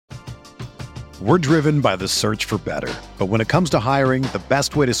We're driven by the search for better. But when it comes to hiring, the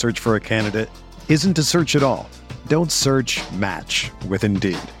best way to search for a candidate isn't to search at all. Don't search, match with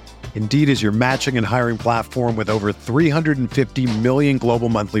Indeed. Indeed is your matching and hiring platform with over 350 million global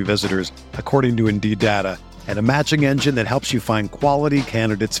monthly visitors, according to Indeed data, and a matching engine that helps you find quality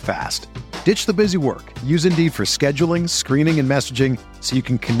candidates fast. Ditch the busy work. Use Indeed for scheduling, screening, and messaging so you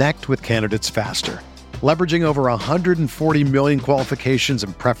can connect with candidates faster. Leveraging over 140 million qualifications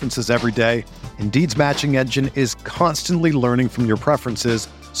and preferences every day, Indeed's matching engine is constantly learning from your preferences,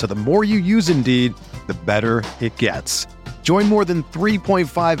 so the more you use Indeed, the better it gets. Join more than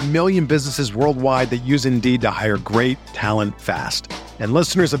 3.5 million businesses worldwide that use Indeed to hire great talent fast. And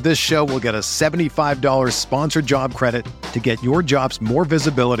listeners of this show will get a $75 sponsored job credit to get your jobs more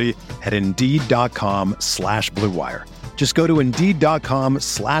visibility at Indeed.com/Blue Wire. Just go to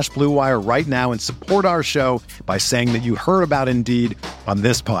Indeed.com/Blue Wire right now and support our show by saying that you heard about Indeed on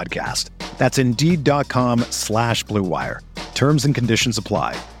this podcast. That's Indeed.com/Blue Wire. Terms and conditions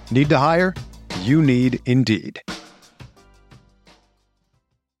apply. Need to hire? You need Indeed.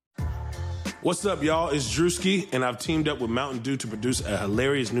 What's up, y'all? It's Drewski, and I've teamed up with Mountain Dew to produce a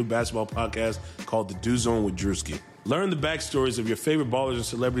hilarious new basketball podcast called The Dew Zone with Drewski. Learn the backstories of your favorite ballers and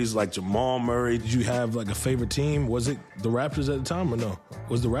celebrities like Jamal Murray. Did you have like a favorite team? Was it the Raptors at the time or no?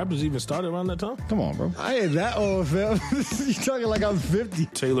 Was the Raptors even started around that time? Come on, bro. I ain't that old, fam. You talking like I'm 50.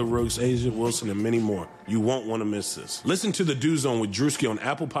 Taylor Rooks, Asia Wilson, and many more. You won't want to miss this. Listen to The Dew Zone with Drewski on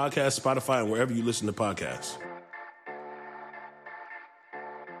Apple Podcasts, Spotify, and wherever you listen to podcasts.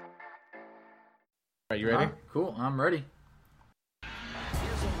 Are you ready? Cool, I'm ready.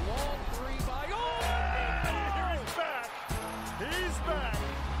 Here's a long three by he's back. He's back.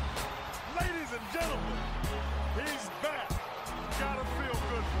 Ladies and gentlemen, he's back. Gotta feel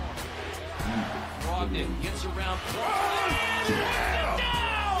good for him. Brogdon gets around.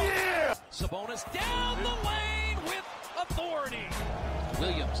 Yeah! Sabonis down the lane with authority.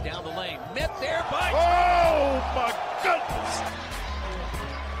 Williams down the lane. Met there by... Oh, my goodness.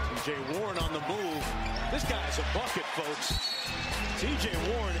 T.J. Warren on the move. This guy's a bucket, folks. T.J.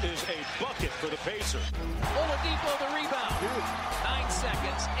 Warren is a bucket for the Pacers. Oladipo the rebound. 9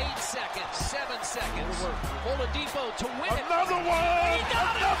 seconds, 8 seconds, 7 seconds. Oladipo to win it. Another one! He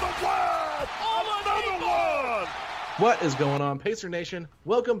got Another one! Another one! What is going on, Pacer Nation?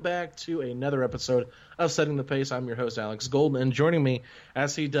 Welcome back to another episode of Setting the Pace. I'm your host, Alex Golden, and joining me,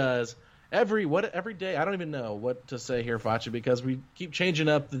 as he does every day, I don't even know what to say here, Facci, because we keep changing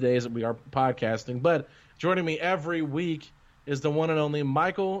up the days that we are podcasting, but joining me every week is the one and only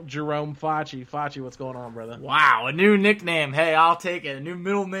Michael Jerome Facci. Facci, what's going on, brother? Wow, a new nickname. Hey, I'll take it. A new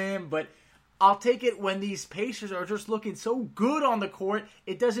middle name, but I'll take it when these Pacers are just looking so good on the court.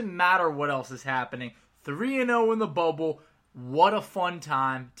 It doesn't matter what else is happening. 3-0 in the bubble. What a fun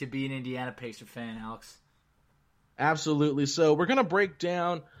time to be an Indiana Pacer fan, Alex. Absolutely. So we're going to break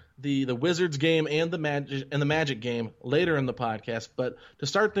down the Wizards game and the Magic game later in the podcast. But to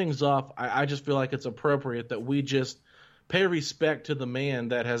start things off, I just feel like it's appropriate that we just pay respect to the man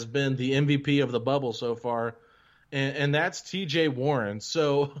that has been the MVP of the bubble so far, and that's T.J. Warren.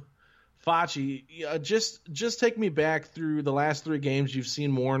 So, Facci, just take me back through the last 3 games you've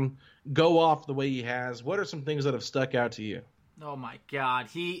seen Warren go off the way he has. What are some things that have stuck out to you? Oh, my God.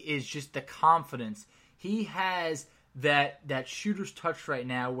 He is just the confidence. He has that shooter's touch right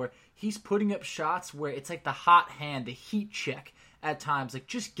now where he's putting up shots where it's like the hot hand, the heat check at times. Like,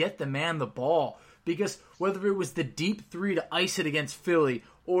 just get the man the ball. Because whether it was the deep three to ice it against Philly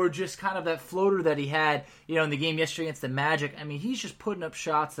or just kind of that floater that he had, in the game yesterday against the Magic, I mean, he's just putting up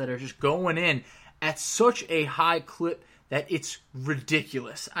shots that are just going in at such a high clip that it's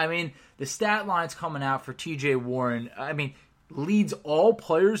ridiculous. I mean, the stat line's coming out for T.J. Warren. I mean, leads all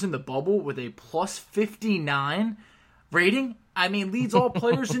players in the bubble with a plus 59 rating. I mean, leads all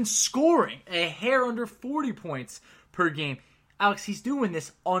players in scoring, a hair under 40 points per game. Alex, he's doing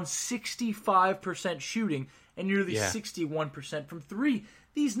this on 65% shooting and nearly 61% from 3.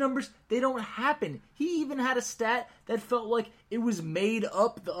 These numbers, they don't happen. He even had a stat that felt like it was made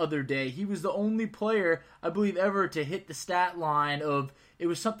up the other day. He was the only player, I believe, ever to hit the stat line of, it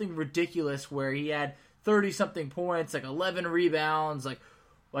was something ridiculous where he had 30-something points, like 11 rebounds, like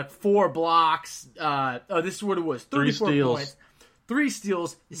 4 blocks. This is what it was. 34 3 steals. points, 3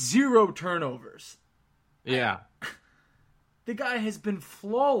 steals, 0 turnovers. Yeah. The guy has been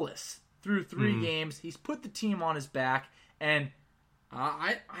flawless through 3 games. He's put the team on his back, and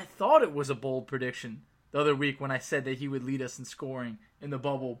I thought it was a bold prediction the other week when I said that he would lead us in scoring in the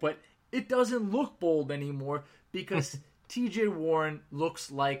bubble, but it doesn't look bold anymore because T.J. Warren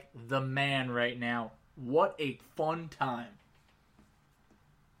looks like the man right now. What a fun time.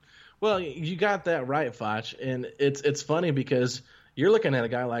 Well, you got that right, Foch, and it's funny because you're looking at a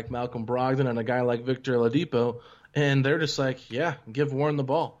guy like Malcolm Brogdon and a guy like Victor Oladipo, and they're just like, yeah, give Warren the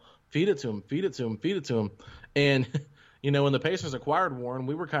ball. Feed it to him, feed it to him, feed it to him. And, when the Pacers acquired Warren,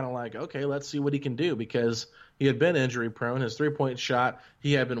 we were kind of like, okay, let's see what he can do because he had been injury prone. His three-point shot,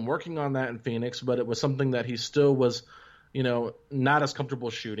 he had been working on that in Phoenix, but it was something that he still was, not as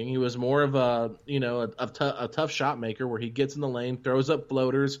comfortable shooting. He was more of a tough shot maker where he gets in the lane, throws up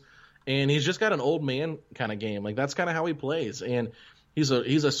floaters, and he's just got an old man kind of game. Like that's kind of how he plays. And he's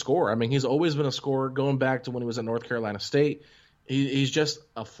a scorer. I mean, he's always been a scorer going back to when he was at North Carolina State. He's just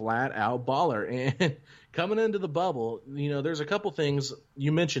a flat-out baller. And coming into the bubble, there's a couple things.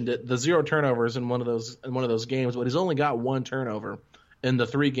 You mentioned it, the 0 turnovers in one of those games, but he's only got 1 turnover in the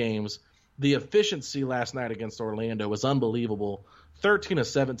 3 games. The efficiency last night against Orlando was unbelievable. 13 of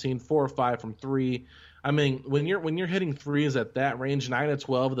 17, 4 of 5 from 3. I mean, when you're hitting threes at that range, 9 of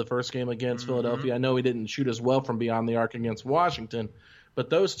 12 the first game against Philadelphia. I know he didn't shoot as well from beyond the arc against Washington, but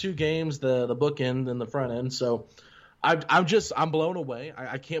those 2 games, the book end and the front end. So I'm blown away.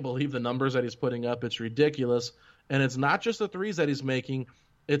 I can't believe the numbers that he's putting up. It's ridiculous, and it's not just the threes that he's making.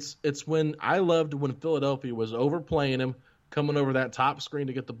 It's when I loved when Philadelphia was overplaying him, coming over that top screen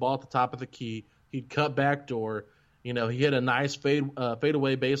to get the ball at the top of the key. He'd cut backdoor. He hit a nice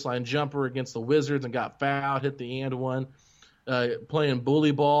fadeaway baseline jumper against the Wizards and got fouled, hit the and one. Playing bully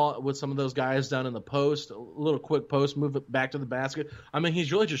ball with some of those guys down in the post, a little quick post, move it back to the basket. I mean,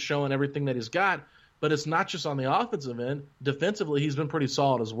 he's really just showing everything that he's got, but it's not just on the offensive end. Defensively, he's been pretty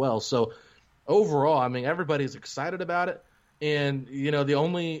solid as well. So overall, I mean, everybody's excited about it. And, the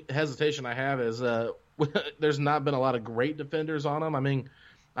only hesitation I have is there's not been a lot of great defenders on him. I mean,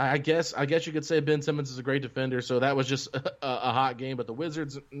 I guess you could say Ben Simmons is a great defender, so that was just a hot game. But the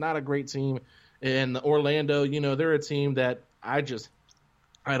Wizards, not a great team. And Orlando, they're a team that I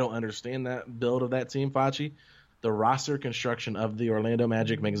don't understand that build of that team, Facci. The roster construction of the Orlando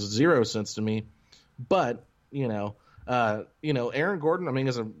Magic makes 0 sense to me. But, Aaron Gordon, I mean,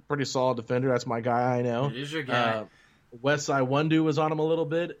 is a pretty solid defender. That's my guy, I know. It is your guy. Westside Wundu was on him a little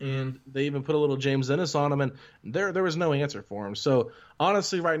bit, and they even put a little James Ennis on him, and there was no answer for him. So,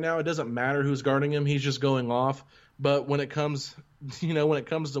 honestly, right now, it doesn't matter who's guarding him. He's just going off. But when it comes to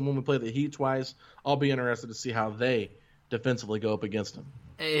when we play the Heat twice, I'll be interested to see how they defensively go up against him.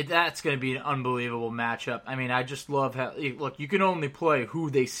 That's going to be an unbelievable matchup. I mean, I just love how, look, you can only play who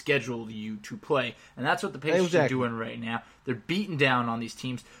they schedule you to play, and that's what the Pacers are doing right now. They're beating down on these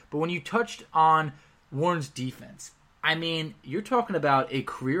teams. But when you touched on Warren's defense, I mean, you're talking about a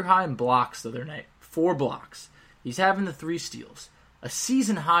career high in blocks the other night, 4 blocks. He's having the 3 steals, a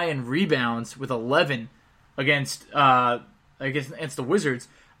season high in rebounds with 11 against the Wizards.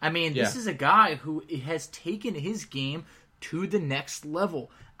 I mean, This is a guy who has taken his game to the next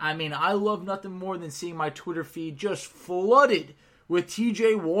level. I mean, I love nothing more than seeing my Twitter feed just flooded with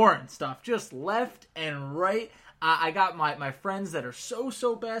TJ Warren stuff, just left and right. I got my friends that are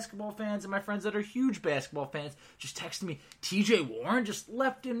so basketball fans and my friends that are huge basketball fans just texting me, TJ Warren, just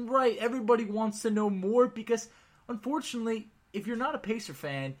left and right. Everybody wants to know more because, unfortunately, if you're not a Pacer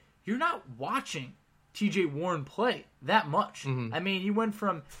fan, you're not watching TJ Warren play that much. I mean, you went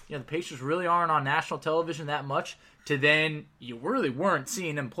from, the Pacers really aren't on national television that much to then you really weren't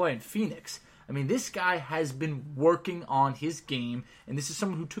seeing him play in Phoenix. I mean, this guy has been working on his game, and this is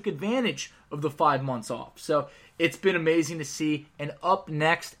someone who took advantage of the 5 months off. So it's been amazing to see. And up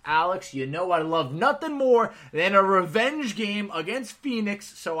next, Alex, I love nothing more than a revenge game against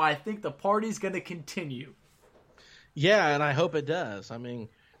Phoenix, so I think the party's going to continue. Yeah, and I hope it does. I mean,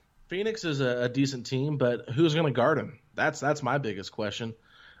 Phoenix is a decent team, but who's going to guard him? That's my biggest question.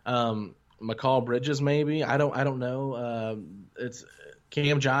 McCall Bridges, maybe. I don't know. It's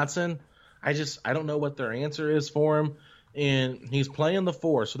Cam Johnson. I don't know what their answer is for him, and he's playing the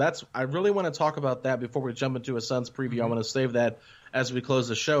 4. So I really want to talk about that before we jump into a Suns preview. I want to save that as we close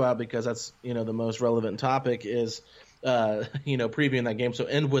the show out because that's the most relevant topic is previewing that game. So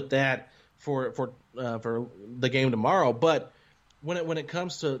end with that for the game tomorrow. But when it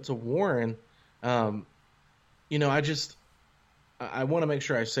comes to Warren, I want to make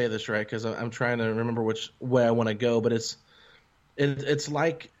sure I say this right because I'm trying to remember which way I want to go. But it's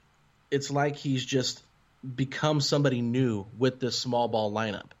like he's just become somebody new with this small ball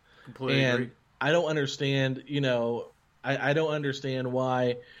lineup. Completely agree. I don't understand, I don't understand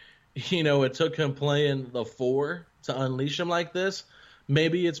why, it took him playing the 4 to unleash him like this.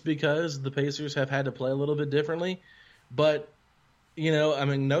 Maybe it's because the Pacers have had to play a little bit differently. But, no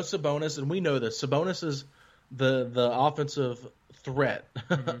Sabonis, and we know this. Sabonis is the offensive threat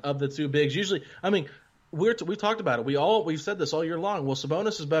of the 2 bigs. Usually, we talked about it. We've said this all year long. Well,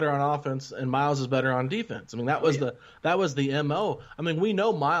 Sabonis is better on offense and Miles is better on defense. I mean, that was the MO. I mean, we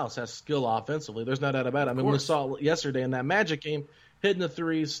know Miles has skill offensively. There's no doubt about it. I mean, we saw it yesterday in that Magic game, hitting the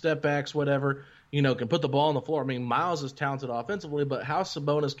threes, step backs, whatever, can put the ball on the floor. I mean, Miles is talented offensively, but how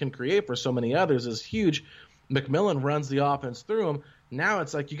Sabonis can create for so many others is huge. McMillan runs the offense through him. Now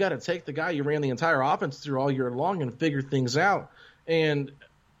it's like you got to take the guy you ran the entire offense through all year long and figure things out. And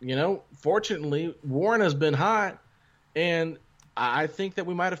fortunately, Warren has been hot, and I think that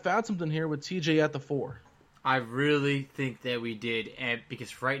we might have found something here with TJ at the 4. I really think that we did, and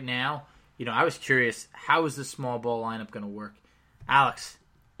because right now, I was curious, how is the small ball lineup going to work? Alex,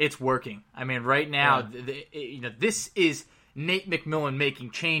 it's working. I mean, right now, this is Nate McMillan making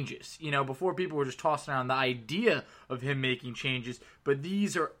changes. Before people were just tossing around the idea of him making changes, but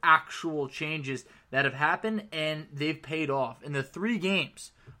these are actual changes that have happened, and they've paid off. In the 3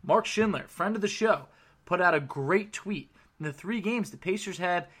 games, Mark Schindler, friend of the show, put out a great tweet. In the 3 games, the Pacers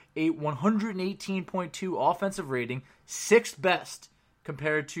have a 118.2 offensive rating, 6th best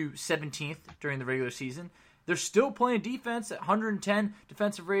compared to 17th during the regular season. They're still playing defense at 110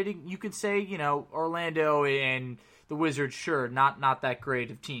 defensive rating. You could say, Orlando and the Wizards, sure, not that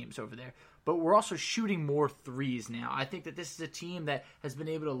great of teams over there. But we're also shooting more threes now. I think that this is a team that has been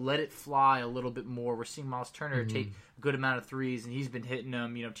able to let it fly a little bit more. We're seeing Miles Turner take a good amount of threes, and he's been hitting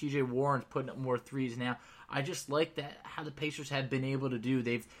them. TJ Warren's putting up more threes now. I just like that how the Pacers have been able to do.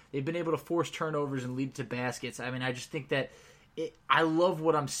 They've been able to force turnovers and lead to baskets. I mean, I just think that I love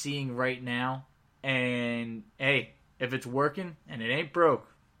what I'm seeing right now. And hey, if it's working and it ain't broke,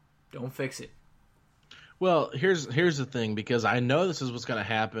 don't fix it. Well, here's the thing, because I know this is what's going to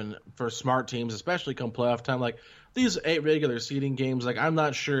happen for smart teams, especially come playoff time. Like these 8 regular seeding games, like I'm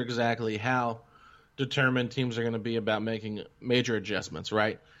not sure exactly how determined teams are going to be about making major adjustments,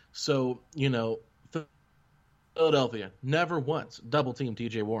 right? So, Philadelphia never once double-teamed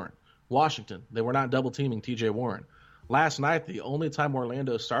TJ Warren. Washington, they were not double-teaming TJ Warren. Last night, the only time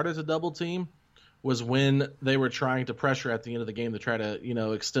Orlando started to double-team was when they were trying to pressure at the end of the game to try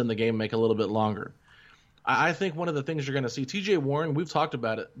to, extend the game, make it a little bit longer. I think one of the things you're going to see, TJ Warren, we've talked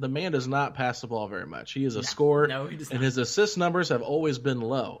about it, the man does not pass the ball very much. He is a scorer, and his assist numbers have always been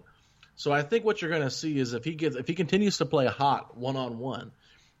low. So I think what you're going to see is if he continues to play hot one-on-one,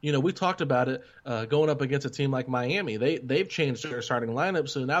 we talked about it going up against a team like Miami. They've changed their starting lineup,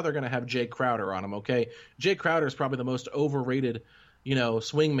 so now they're going to have Jay Crowder on him, okay? Jay Crowder is probably the most overrated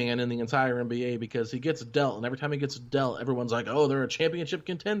swing man in the entire NBA because he gets dealt, and every time he gets dealt, everyone's like, oh, they're a championship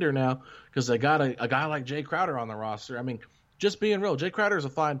contender now because they got a guy like Jay Crowder on the roster. I mean, just being real, Jay Crowder is a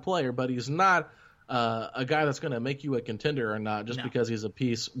fine player, but he's not a guy that's going to make you a contender or not just because he's a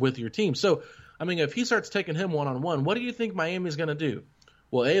piece with your team. So, I mean, if he starts taking him one-on-one, what do you think Miami's going to do?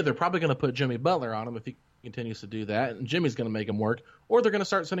 Well, they're probably going to put Jimmy Butler on him if he continues to do that, and Jimmy's going to make him work, or they're going to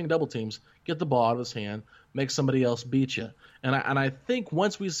start sending double teams, get the ball out of his hand, make somebody else beat you. And I think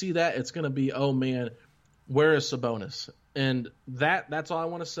once we see that, it's going to be, oh, man, where is Sabonis? And that's all I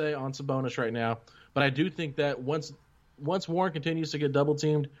want to say on Sabonis right now. But I do think that once Warren continues to get double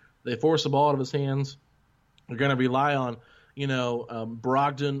teamed, they force the ball out of his hands. They're going to rely on,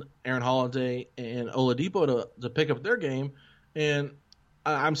 Brogdon, Aaron Holiday, and Oladipo to pick up their game. And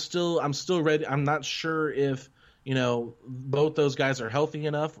I'm still ready. I'm not sure if, both those guys are healthy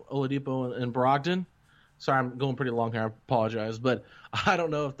enough, Oladipo and Brogdon. Sorry, I'm going pretty long here. I apologize. But I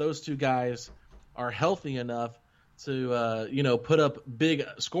don't know if those two guys are healthy enough to, put up big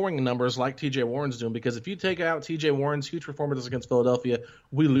scoring numbers like TJ Warren's doing. Because if you take out TJ Warren's huge performances against Philadelphia,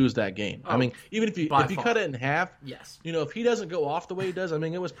 we lose that game. I mean, even if you cut it in half, yes. If he doesn't go off the way he does, I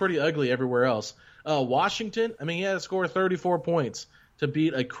mean, it was pretty ugly everywhere else. Washington, I mean, he had to score 34 points to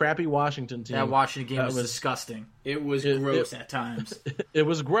beat a crappy Washington team. That Washington game was disgusting. It was gross at times. It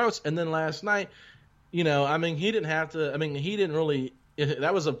was gross. And then last night, I mean, he didn't really –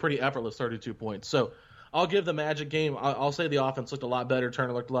 that was a pretty effortless 32 points. So I'll give the Magic game – I'll say the offense looked a lot better,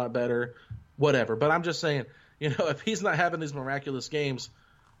 Turner looked a lot better, whatever. But I'm just saying, if he's not having these miraculous games,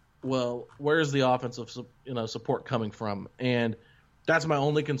 well, where's the offensive support coming from? And that's my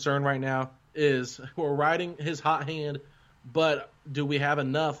only concern right now is we're riding his hot hand, but do we have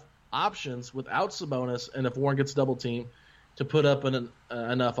enough options without Sabonis and if Warren gets double teamed to put up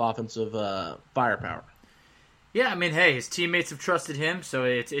enough offensive firepower? Yeah, I mean, hey, his teammates have trusted him, so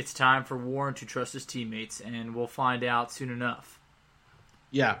it's time for Warren to trust his teammates, and we'll find out soon enough.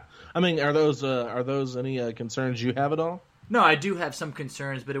 Yeah, I mean, are those any concerns you have at all? No, I do have some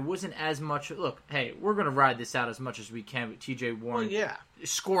concerns, but it wasn't as much. Look, hey, we're going to ride this out as much as we can with TJ Warren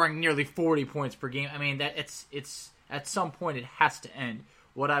scoring nearly 40 points per game. I mean, that it's at some point it has to end.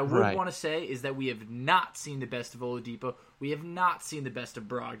 What I would Right. want to say is that we have not seen the best of Oladipo. We have not seen the best of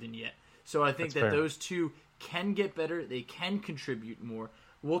Brogdon yet. So I think That's fair. those two can get better. They can contribute more.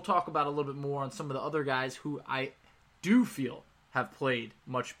 We'll talk about a little bit more on some of the other guys who I do feel have played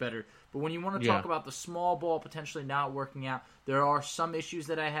much better. But when you want to talk about the small ball potentially not working out, there are some issues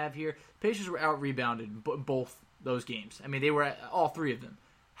that I have here. Pacers were out-rebounded in both those games. I mean, they were all three of them.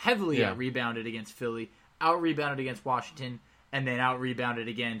 Heavily out-rebounded against Philly, out-rebounded against Washington, and then out-rebounded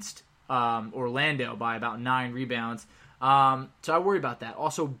against Orlando by about 9 rebounds. So I worry about that.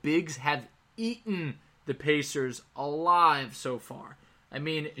 Also, bigs have eaten the Pacers alive so far. I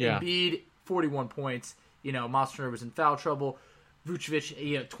mean, Embiid, 41 points. Miles Turner was in foul trouble.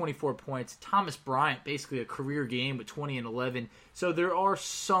 Vucevic, 24 points. Thomas Bryant, basically a career game with 20 and 11. So there are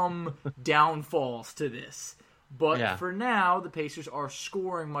some downfalls to this. But for now, the Pacers are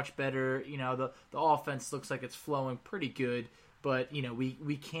scoring much better. The offense looks like it's flowing pretty good. But,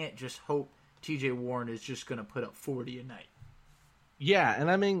 we can't just hope TJ Warren is just going to put up 40 a night. Yeah, and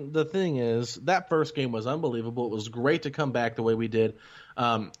I mean, the thing is, that first game was unbelievable. It was great to come back the way we did.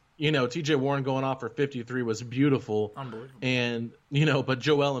 TJ Warren going off for 53 was beautiful. Unbelievable. And, but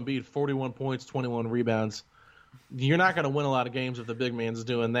Joel Embiid, 41 points, 21 rebounds. You're not going to win a lot of games if the big man's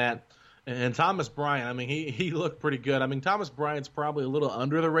doing that. And Thomas Bryant, I mean, he looked pretty good. I mean, Thomas Bryant's probably a little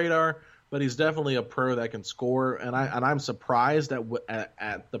under the radar, but he's definitely a pro that can score. And I'm surprised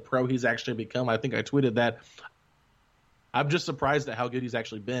at the pro he's actually become. I think I tweeted that. I'm just surprised at how good he's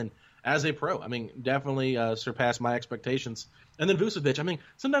actually been as a pro. I mean, definitely surpassed my expectations. And then Vucevic, I mean,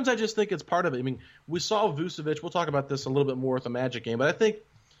 sometimes I just think it's part of it. I mean, we saw Vucevic. We'll talk about this a little bit more with the Magic game, but I think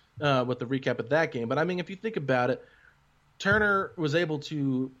with the recap of that game. But, I mean, if you think about it, Turner was able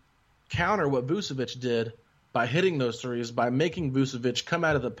to counter what Vucevic did by hitting those threes, by making Vucevic come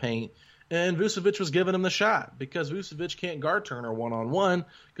out of the paint, and Vucevic was giving him the shot because Vucevic can't guard Turner one-on-one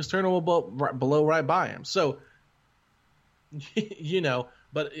because Turner will blow right by him. So,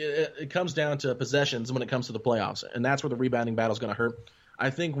 but it comes down to possessions when it comes to the playoffs, and that's where the rebounding battle is going to hurt. I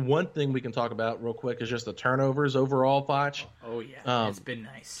think one thing we can talk about real quick is just the turnovers overall, Foch. Oh, yeah, it's been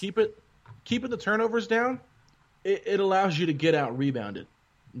nice. Keeping the turnovers down, it allows you to get out-rebounded.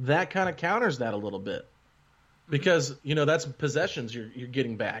 That kind of counters that a little bit because, that's possessions you're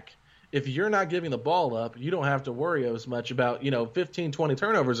getting back. If you're not giving the ball up, you don't have to worry as much about, 15, 20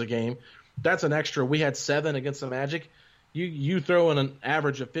 turnovers a game. That's an extra. We had 7 against the Magic. You throw in an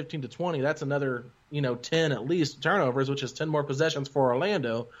average of 15 to 20, that's another, 10 at least turnovers, which is 10 more possessions for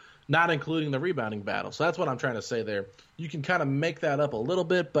Orlando, not including the rebounding battle. So that's what I'm trying to say there. You can kind of make that up a little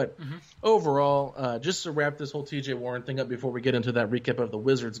bit, but overall, just to wrap this whole TJ Warren thing up before we get into that recap of the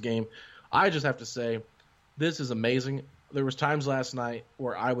Wizards game, I just have to say this is amazing. There was times last night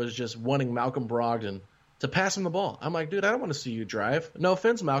where I was just wanting Malcolm Brogdon to pass him the ball. I'm like, dude, I don't want to see you drive. No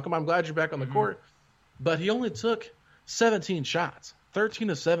offense, Malcolm. I'm glad you're back on the court. But he only took 17 shots, 13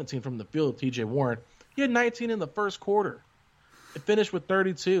 of 17 from the field, TJ Warren. He had 19 in the first quarter. It finished with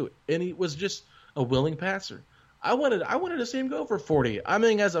 32, and he was just a willing passer. I wanted to see him go for 40. I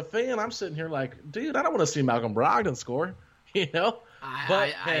mean, as a fan, I'm sitting here like, dude, I don't want to see Malcolm Brogdon score,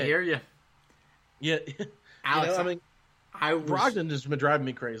 I hear you. Yeah, Alex, Brogdon has been driving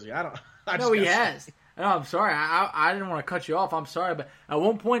me crazy. He has. No, I'm sorry. I didn't want to cut you off. I'm sorry, but at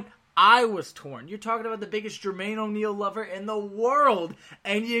one point I was torn. You're talking about the biggest Jermaine O'Neal lover in the world,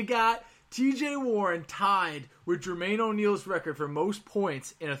 and you got TJ Warren tied with Jermaine O'Neal's record for most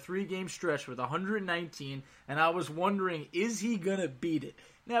points in a 3-game stretch with 119, and I was wondering, is he going to beat it?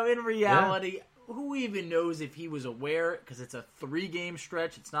 Now, in reality, who even knows if he was aware, because it's a 3-game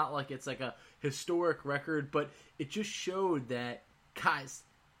stretch. It's not like it's like a historic record, but it just showed that, guys,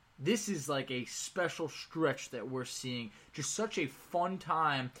 this is like a special stretch that we're seeing. Just such a fun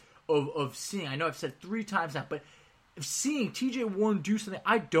time of seeing. I know I've said 3 times now, but seeing TJ Warren do something,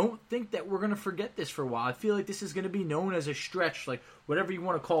 I don't think that we're going to forget this for a while. I feel like this is going to be known as a stretch, like whatever you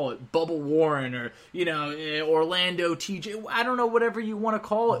want to call it, Bubble Warren or, Orlando TJ, I don't know, whatever you want to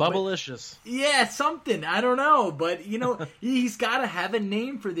call it. Bubblicious. Yeah, something. I don't know. But, he's got to have a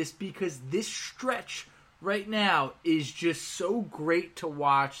name for this because this stretch right now is just so great to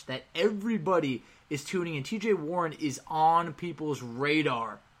watch that everybody is tuning in. TJ Warren is on people's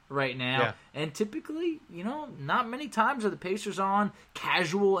radar right now. Yeah. And typically, not many times are the Pacers on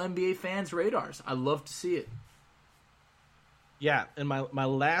casual NBA fans' radars. I love to see it. Yeah, and my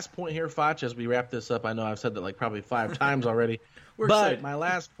last point here, Foch, as we wrap this up, I know I've said that like probably 5 times already. But excited. My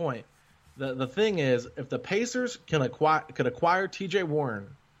last point, the thing is, if the Pacers could acquire TJ Warren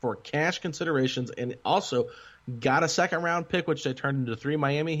for cash considerations and also got a second-round pick, which they turned into 3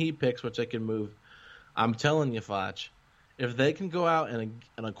 Miami Heat picks, which they can move, I'm telling you, Foch, if they can go out and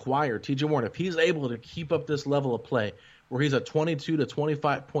acquire T.J. Warren, if he's able to keep up this level of play where he's a 22 to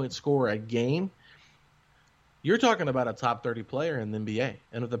 25 point scorer a game, you're talking about a top 30 player in the NBA.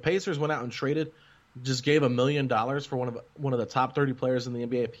 And if the Pacers went out and traded, just gave $1 million for one of the top 30 players in the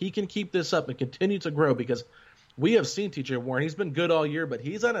NBA, if he can keep this up and continue to grow, because we have seen T.J. Warren, he's been good all year, but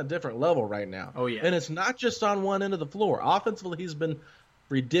he's on a different level right now. Oh, yeah. And it's not just on one end of the floor. Offensively, he's been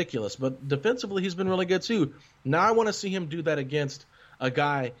ridiculous, but defensively, he's been really good too. Now I want to see him do that against a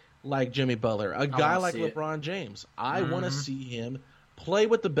guy like Jimmy Butler, a guy like LeBron James. I want to see him play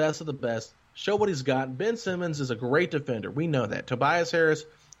with the best of the best, show what he's got. Ben Simmons is a great defender. We know that. Tobias Harris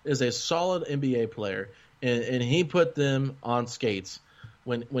is a solid NBA player, and he put them on skates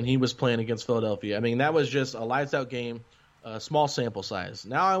when he was playing against Philadelphia. I mean, that was just a lights-out game, small sample size.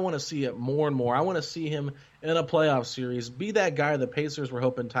 Now I want to see it more and more. I want to see him in a playoff series be that guy the Pacers were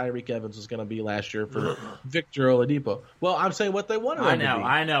hoping Tyreek Evans was going to be last year for Victor Oladipo. Well, I'm saying what they wanted him to be.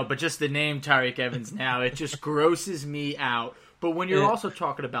 I know, but just the name Tyreek Evans now, it just grosses me out. But when you're also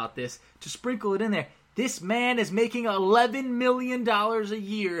talking about this, to sprinkle it in there, this man is making $11 million a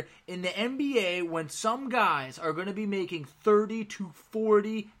year in the NBA when some guys are going to be making $30 to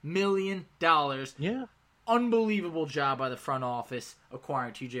 $40 million. Yeah. Unbelievable job by the front office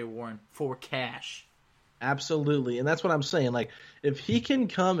acquiring T.J. Warren for cash. Absolutely. And that's what I'm saying. Like, if he can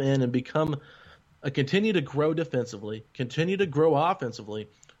come in and continue to grow defensively, continue to grow offensively,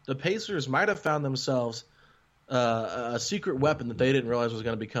 the Pacers might have found themselves a secret weapon that they didn't realize was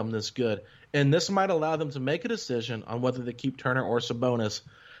going to become this good. And this might allow them to make a decision on whether they keep Turner or Sabonis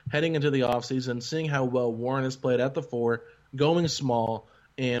heading into the offseason, seeing how well Warren has played at the 4, going small.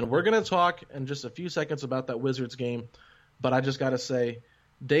 And we're going to talk in just a few seconds about that Wizards game. But I just got to say,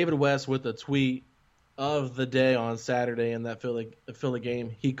 David West with a tweet of the day on Saturday in that Philly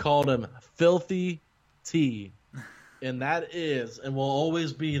game, he called him Filthy T. And that is and will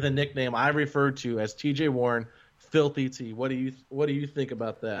always be the nickname I refer to as T.J. Warren, Filthy T. What do you think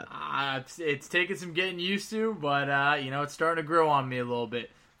about that? It's taken some getting used to, but it's starting to grow on me a little bit.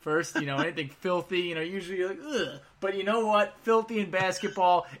 First, anything filthy, usually you're like, ugh. But you know what? Filthy in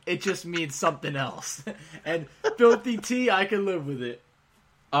basketball, it just means something else. And Filthy T, I can live with it.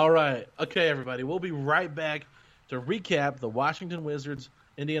 All right. Okay, everybody. We'll be right back to recap the Washington Wizards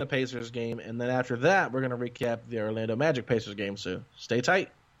Indiana Pacers game, and then after that, we're going to recap the Orlando Magic Pacers game, so stay tight.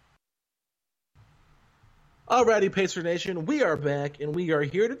 Alrighty, Pacer Nation, we are back, and we are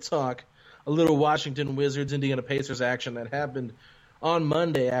here to talk a little Washington Wizards Indiana Pacers action that happened on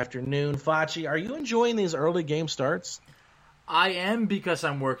Monday afternoon. Facci, are you enjoying these early game starts? I am, because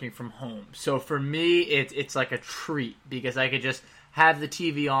I'm working from home. So for me, it's like a treat, because I could just have the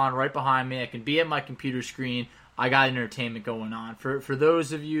TV on right behind me. I can be at my computer screen. I got entertainment going on. For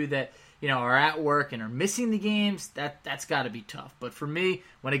those of you that are at work and are missing the games, that's got to be tough. But for me,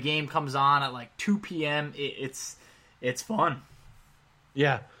 when a game comes on at like 2 p.m., it's fun.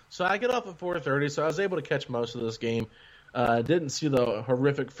 Yeah. So I get off at 4:30, so I was able to catch most of this game. Didn't see the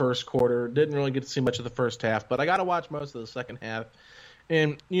horrific first quarter. Didn't really get to see much of the first half, but I got to watch most of the second half.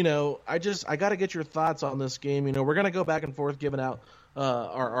 And I got to get your thoughts on this game. We're gonna go back and forth giving out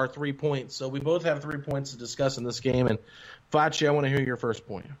our 3 points. So we both have 3 points to discuss in this game. And Facci, I want to hear your first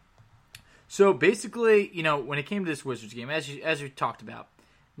point. So basically, when it came to this Wizards game, as you talked about,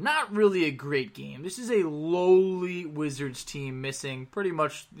 not really a great game. This is a lowly Wizards team missing pretty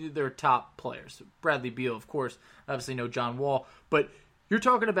much their top players. Bradley Beal, of course, obviously no John Wall. But you're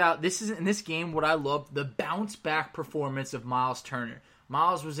talking about, in this game, what I loved, the bounce-back performance of Miles Turner.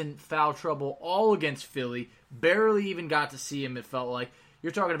 Miles was in foul trouble all against Philly. Barely even got to see him, it felt like.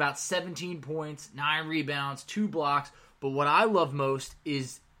 You're talking about 17 points, 9 rebounds, 2 blocks. But what I love most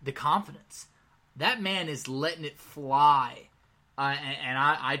is the confidence. That man is letting it fly.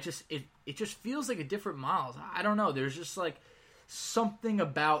 It just feels like a different Miles. I don't know. There's just like something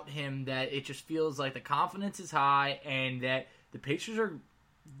about him that it just feels like the confidence is high and that the Pacers are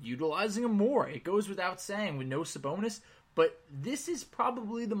utilizing him more. It goes without saying with no Sabonis. But this is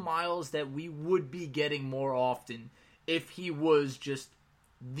probably the Miles that we would be getting more often if he was just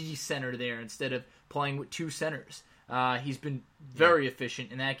the center there instead of playing with 2 centers. He's been very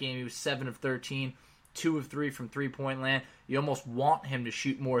efficient in that game. He was 7 of 13, 2 of 3 from three-point land. You almost want him to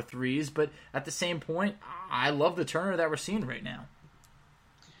shoot more threes, but at the same point, I love the Turner that we're seeing right now.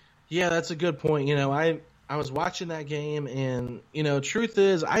 Yeah, that's a good point. I was watching that game, and truth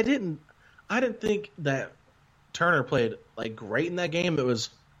is, I didn't think that Turner played like great in that game. It was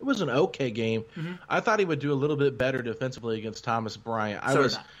an okay game. Mm-hmm. I thought he would do a little bit better defensively against Thomas Bryant. I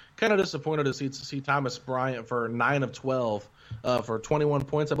was kind of disappointed to see Thomas Bryant for 9 of 12 for 21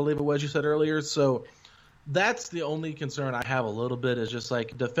 points, I believe it was, you said earlier. So, That's the only concern I have a little bit is just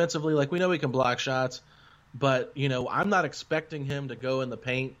like defensively, like we know he can block shots, but I'm not expecting him to go in the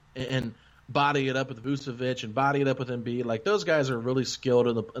paint and body it up with Vucevic and body it up with Embiid. Like those guys are really skilled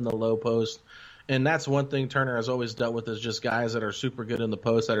in the low post, and that's one thing Turner has always dealt with is just guys that are super good in the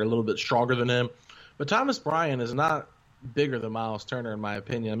post that are a little bit stronger than him. But Thomas Bryant is not bigger than Miles Turner in my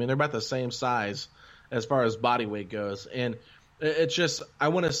opinion. I mean they're about the same size as far as body weight goes, and it's just I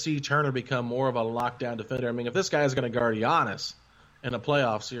want to see Turner become more of a lockdown defender. I mean if this guy is going to guard Giannis in a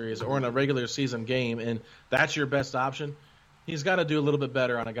playoff series or in a regular season game, and that's your best option, he's got to do a little bit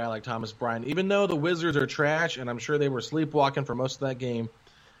better on a guy like Thomas Bryant. Even though the Wizards are trash, and I'm sure they were sleepwalking for most of that game,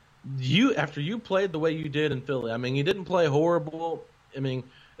 after you played the way you did in Philly, I mean, you didn't play horrible. I mean,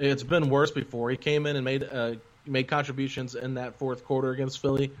 it's been worse before. He came in and made contributions in that fourth quarter against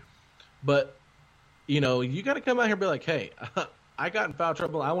Philly. But, you got to come out here and be like, hey, I got in foul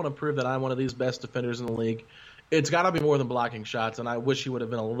trouble. I want to prove that I'm one of these best defenders in the league. It's got to be more than blocking shots, and I wish he would have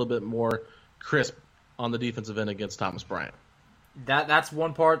been a little bit more crisp on the defensive end against Thomas Bryant. That's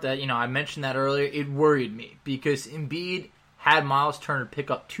one part that, I mentioned that earlier. It worried me because Embiid had Miles Turner pick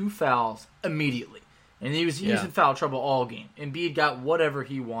up 2 fouls immediately. And he was in foul trouble all game. Embiid got whatever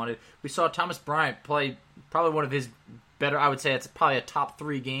he wanted. We saw Thomas Bryant play probably one of his better, I would say it's probably a top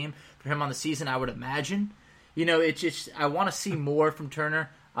 3 game for him on the season, I would imagine. It's just, I want to see more from Turner.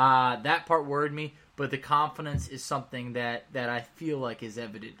 That part worried me, but the confidence is something that I feel like is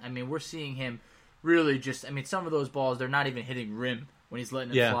evident. I mean, we're seeing him really just, some of those balls, they're not even hitting rim when he's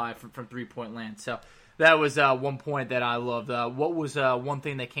letting it fly from three-point land. So that was one point that I loved. What was one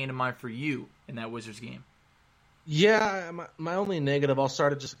thing that came to mind for you in that Wizards game? Yeah, my only negative, I'll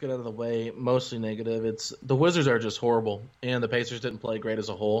start it just to get out of the way, mostly negative. It's the Wizards are just horrible, and the Pacers didn't play great as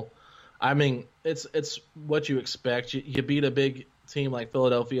a whole. I mean, it's what you expect. You beat a big team like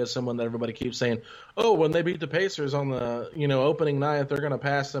Philadelphia, someone that everybody keeps saying, oh, when they beat the Pacers on the opening night, they're going to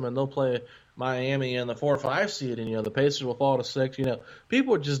pass them and they'll play Miami in the 4 or 5 seed, and the Pacers will fall to 6.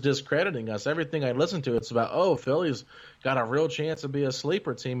 People are just discrediting us. Everything I listen to, it's about, oh, Philly's got a real chance to be a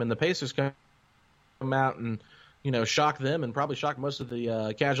sleeper team, and the Pacers come out and shock them and probably shock most of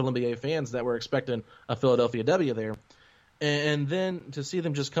the casual NBA fans that were expecting a Philadelphia W there. And then to see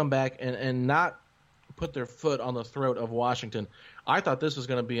them just come back and not put their foot on the throat of Washington, I thought this was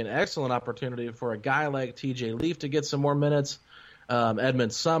going to be an excellent opportunity for a guy like TJ Leaf to get some more minutes,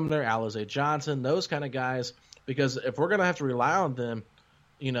 Edmund Sumner, Alize Johnson, those kind of guys, because if we're going to have to rely on them,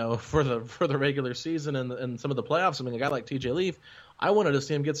 for the regular season and some of the playoffs, a guy like TJ Leaf, I wanted to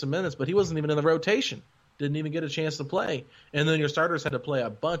see him get some minutes, but he wasn't even in the rotation. Didn't even get a chance to play. And then your starters had to play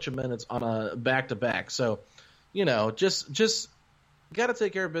a bunch of minutes on a back-to-back. So, just got to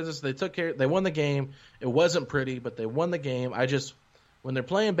take care of business. They won the game. It wasn't pretty, but they won the game. When they're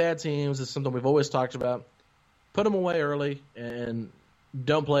playing bad teams, it's something we've always talked about. Put them away early and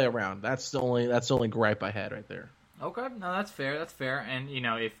don't play around. That's the only gripe I had right there. Okay, no, that's fair. That's fair. And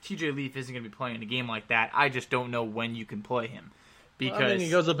if TJ Leaf isn't going to be playing a game like that, I just don't know when you can play him because he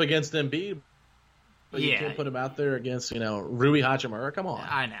goes up against Embiid. But you can't put him out there against, Rui Hachimura. Come on.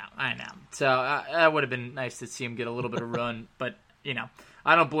 I know. So that would have been nice to see him get a little bit of run. But,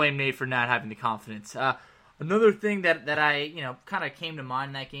 I don't blame Nate for not having the confidence. Another thing that I, kind of came to mind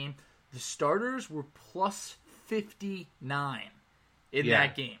in that game, the starters were plus 59 in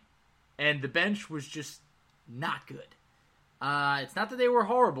that game. And the bench was just not good. It's not that they were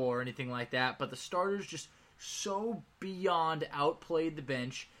horrible or anything like that, but the starters just so beyond outplayed the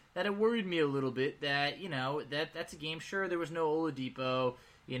bench that it worried me a little bit that, that's a game. Sure, there was no Oladipo.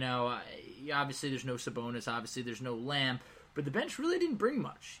 Obviously there's no Sabonis. Obviously there's no Lamb. But the bench really didn't bring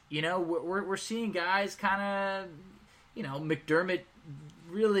much. We're seeing guys kind of, McDermott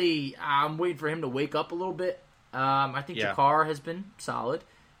really, I'm waiting for him to wake up a little bit. I think Jakar has been solid.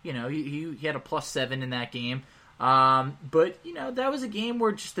 He had a +7 in that game. But, that was a game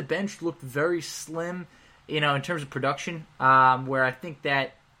where just the bench looked very slim, in terms of production, where I think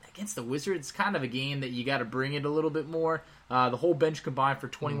that against the Wizards, kind of a game that you got to bring it a little bit more. The whole bench combined for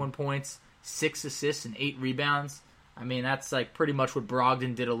 21 points, 6 assists, and 8 rebounds. That's like pretty much what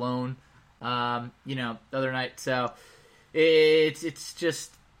Brogdon did alone, the other night. So it's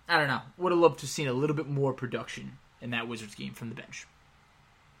just, I don't know. Would have loved to have seen a little bit more production in that Wizards game from the bench.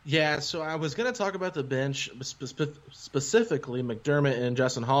 Yeah, so I was going to talk about the bench, specifically McDermott and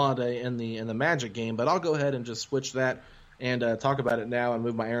Justin Holiday in the Magic game, but I'll go ahead and just switch that and talk about it now and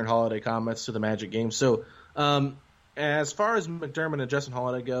move my Aaron Holiday comments to the Magic game. So as far as McDermott and Justin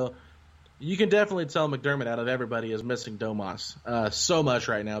Holiday go, you can definitely tell McDermott out of everybody is missing Domas so much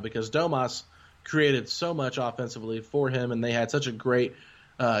right now because Domas created so much offensively for him, and they had such a great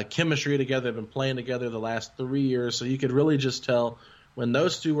chemistry together. They've been playing together the last 3 years, so you could really just tell when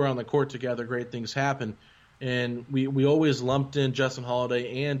those two were on the court together, great things happen. And we always lumped in Justin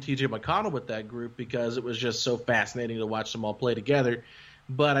Holiday and T.J. McConnell with that group because it was just so fascinating to watch them all play together.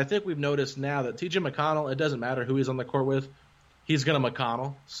 But I think we've noticed now that T.J. McConnell, it doesn't matter who he's on the court with, he's going to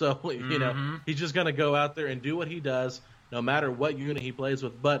McConnell. So, he's just going to go out there and do what he does no matter what unit he plays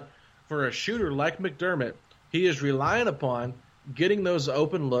with. But for a shooter like McDermott, he is relying upon getting those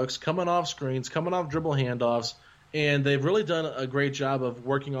open looks, coming off screens, coming off dribble handoffs, and they've really done a great job of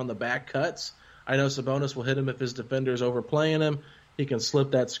working on the back cuts. I know Sabonis will hit him if his defender is overplaying him. He can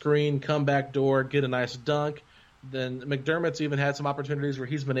slip that screen, come back door, get a nice dunk. Then McDermott's even had some opportunities where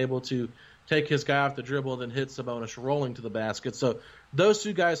he's been able to take his guy off the dribble, then hit Sabonis rolling to the basket. So those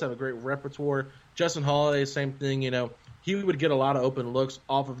two guys have a great repertoire. Justin Holiday, same thing. He would get a lot of open looks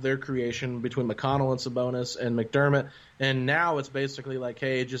off of their creation between McConnell and Sabonis and McDermott. And now it's basically like,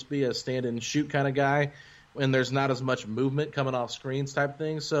 hey, just be a stand-and-shoot kind of guy, and there's not as much movement coming off screens type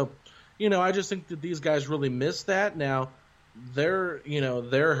thing. So, I just think that these guys really miss that. Now, their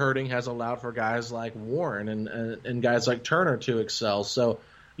hurting has allowed for guys like Warren and guys like Turner to excel. So,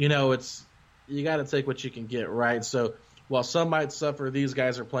 you got to take what you can get, right? So while some might suffer, these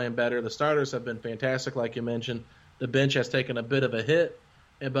guys are playing better. The starters have been fantastic, like you mentioned. The bench has taken a bit of a hit,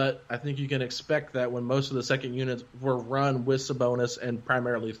 but I think you can expect that when most of the second units were run with Sabonis and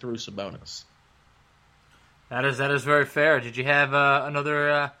primarily through Sabonis. That is very fair. Did you have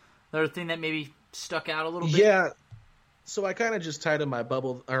another thing that maybe stuck out a little bit? Yeah. So I kind of just tied in my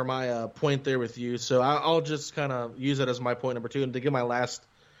bubble or my point there with you. So I'll just kind of use it as my point number 2, and to give my last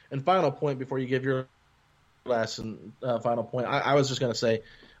and final point before you give your last and final point. I was just going to say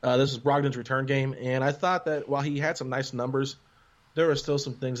this is Brogdon's return game, and I thought that while he had some nice numbers, there were still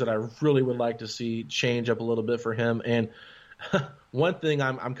some things that I really would like to see change up a little bit for him. And one thing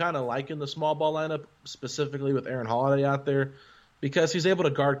I'm kind of liking the small ball lineup, specifically with Aaron Holiday out there, because he's able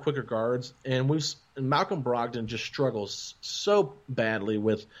to guard quicker guards, and Malcolm Brogdon just struggles so badly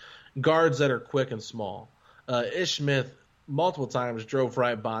with guards that are quick and small. Ish Smith multiple times drove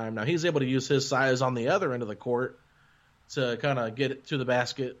right by him. Now he's able to use his size on the other end of the court to kind of get it to the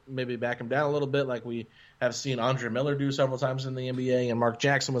basket, maybe back him down a little bit, like we have seen Andre Miller do several times in the NBA, and Mark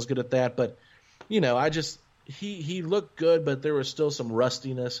Jackson was good at that. But he looked good, but there was still some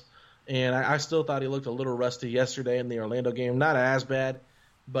rustiness. And I still thought he looked a little rusty yesterday in the Orlando game. Not as bad,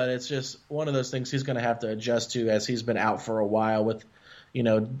 but it's just one of those things he's going to have to adjust to as he's been out for a while with,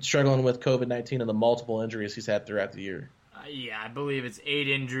 struggling with COVID-19 and the multiple injuries he's had throughout the year. Yeah, I believe it's 8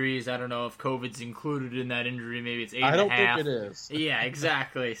 injuries. I don't know if COVID's included in that injury. Maybe it's 8 I and a half. I don't think it is. Yeah,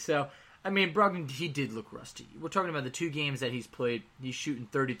 exactly. So, Brogdon, he did look rusty. We're talking about the 2 games that he's played. He's shooting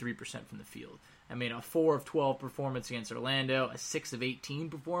 33% from the field. A 4 of 12 performance against Orlando, a 6 of 18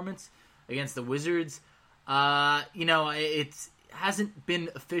 performance against the Wizards. It hasn't been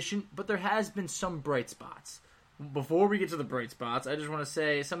efficient, but there has been some bright spots. Before we get to the bright spots, I just want to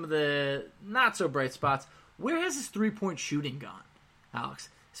say some of the not so bright spots. Where has his 3-point shooting gone, Alex?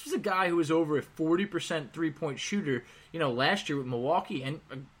 This was a guy who was over a 40% 3-point shooter, last year with Milwaukee, and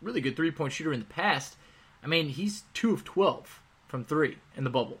a really good 3-point shooter in the past. He's 2 of 12 from 3 in the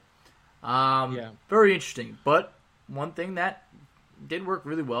bubble. Very interesting. But one thing that did work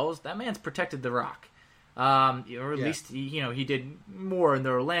really well is that man's protected the rock. Or at least he did more in the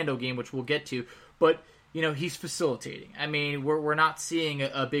Orlando game, which we'll get to. But he's facilitating. We're not seeing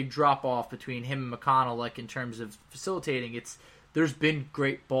a big drop off between him and McConnell, like in terms of facilitating. There's been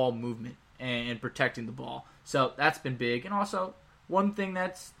great ball movement and protecting the ball, so that's been big. And also one thing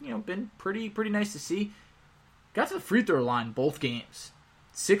that's been pretty nice to see, got to the free throw line both games.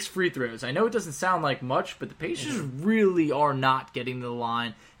 6 free throws. I know it doesn't sound like much, but the Pacers really are not getting to the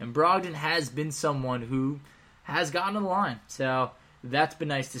line, and Brogdon has been someone who has gotten to the line. So that's been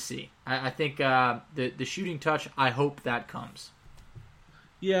nice to see. I think the shooting touch, I hope that comes.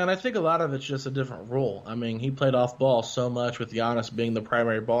 Yeah, and I think a lot of it's just a different role. He played off ball so much with Giannis being the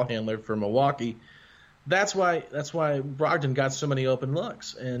primary ball handler for Milwaukee. That's why Brogdon got so many open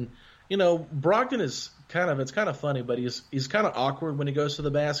looks. And Brogdon is it's kind of funny, but he's kind of awkward when he goes to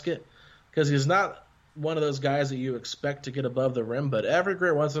the basket because he's not one of those guys that you expect to get above the rim. But every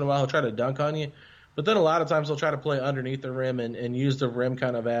great once in a while he'll try to dunk on you. But then a lot of times he'll try to play underneath the rim and use the rim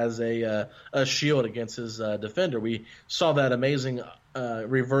kind of as a shield against his defender. We saw that amazing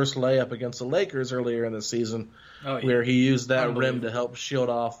reverse layup against the Lakers earlier in the season where he used that rim to help shield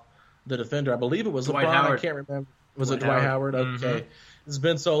off the defender. I believe it was Dwight LeBron. Howard. I can't remember. Was it Dwight Howard? Okay. Mm-hmm. It's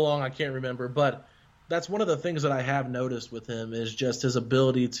been so long I can't remember. But that's one of the things that I have noticed with him is just his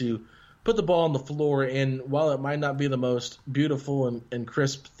ability to put the ball on the floor. And while it might not be the most beautiful and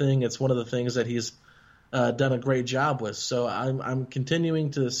crisp thing, it's one of the things that he's done a great job with. So I'm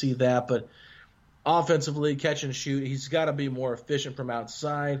continuing to see that. But offensively, catch and shoot, he's got to be more efficient from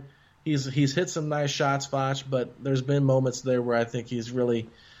outside. He's hit some nice shots, Foch, but there's been moments there where I think he's really,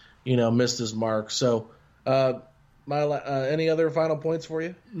 missed his mark. So, any other final points for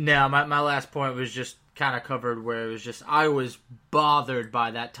you? No, my last point was just kind of covered where it was just I was bothered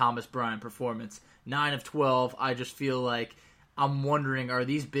by that Thomas Bryant performance. 9 of 12. I just feel like I'm wondering, are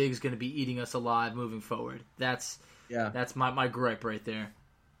these bigs going to be eating us alive moving forward? That's my gripe right there.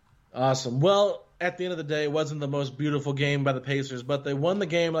 Awesome. Well, at the end of the day, it wasn't the most beautiful game by the Pacers, but they won the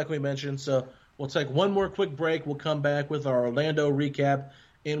game like we mentioned. So we'll take one more quick break. We'll come back with our Orlando recap,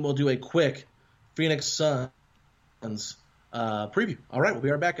 and we'll do a quick Phoenix Suns preview. All right, we'll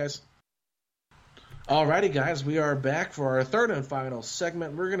be right back, guys. All righty, guys, we are back for our third and final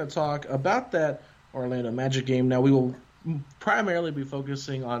segment. We're going to talk about that Orlando Magic game. Now, we will primarily be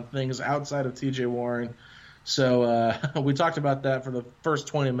focusing on things outside of TJ Warren. So we talked about that for the first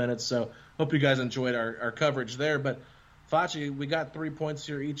 20 minutes, so hope you guys enjoyed our coverage there. But, Facci, we got 3 points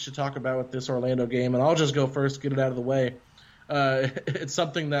here each to talk about with this Orlando game, and I'll just go first, get it out of the way. It's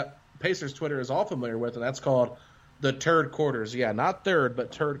something that Pacers Twitter is all familiar with, and that's called the turd quarters. Yeah, not third,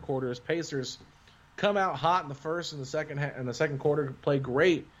 but turd quarters. Pacers come out hot in the first and the second quarter, play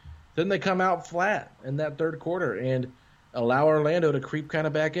great. Then they come out flat in that third quarter and allow Orlando to creep kind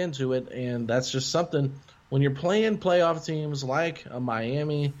of back into it, and that's just something – when you're playing playoff teams like a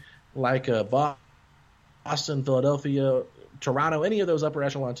Miami, like a Boston, Philadelphia, Toronto, any of those upper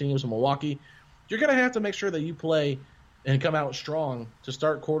echelon teams, Milwaukee, you're going to have to make sure that you play and come out strong to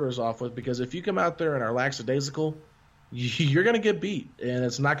start quarters off with, because if you come out there and are lackadaisical, you're going to get beat, and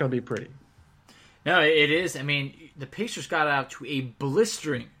it's not going to be pretty. No, it is. I mean, the Pacers got out to a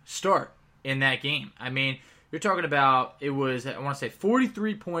blistering start in that game. I mean, you're talking about, it was, I want to say,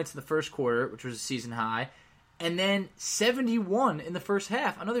 43 points in the first quarter, which was a season high, and then 71 in the first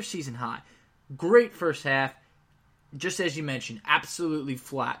half, another season high. Great first half, just as you mentioned, absolutely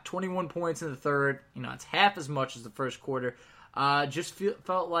flat. 21 points in the third, it's half as much as the first quarter. Just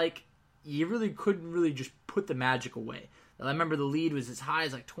felt like you really couldn't really just put the Magic away. I remember the lead was as high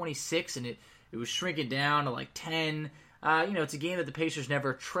as like 26, and it was shrinking down to like 10. It's a game that the Pacers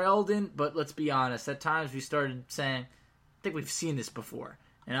never trailed in, but let's be honest, at times we started saying, I think we've seen this before,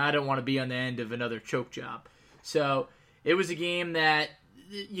 and I don't want to be on the end of another choke job. So it was a game that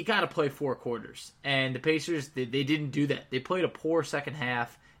you got to play 4 quarters, and the Pacers, they didn't do that. They played a poor second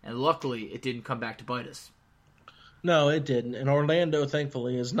half, and luckily it didn't come back to bite us. No, it didn't, and Orlando,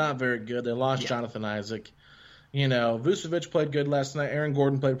 thankfully, is not very good. They lost Jonathan Isaac. Vucevic played good last night. Aaron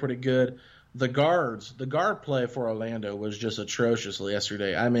Gordon played pretty good. The guard play for Orlando was just atrocious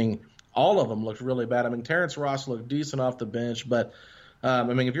yesterday. I mean, all of them looked really bad. I mean, Terrence Ross looked decent off the bench, but,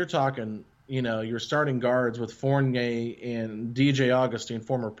 if you're talking, your starting guards with Fournier and DJ Augustine,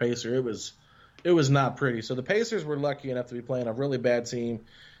 former Pacer, it was not pretty. So the Pacers were lucky enough to be playing a really bad team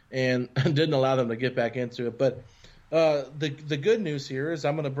and didn't allow them to get back into it. But the good news here is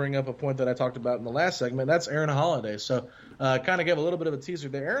I'm going to bring up a point that I talked about in the last segment. That's Aaron Holiday. So kind of give a little bit of a teaser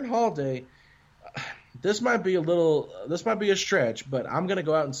there. Aaron Holiday, this might be a stretch, but I'm going to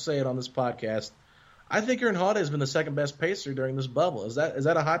go out and say it on this podcast. I think Aaron Holiday has been the second best Pacer during this bubble. Is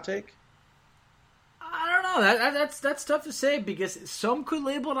that a hot take? I don't know. That's tough to say, because some could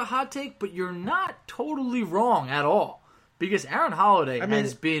label it a hot take, but you're not totally wrong at all. Because Aaron Holiday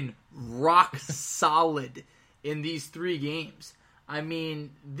has been rock solid in these 3 games. I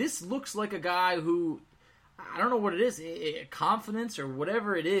mean, this looks like a guy who, I don't know what it is, confidence or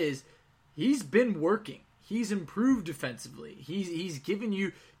whatever it is, he's been working. He's improved defensively. He's given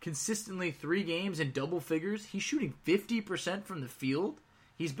you consistently 3 games in double figures. He's shooting 50% from the field.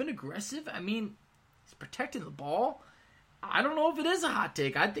 He's been aggressive. I mean, he's protecting the ball. I don't know if it is a hot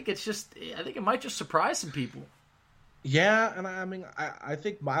take. I think it might just surprise some people. Yeah, and I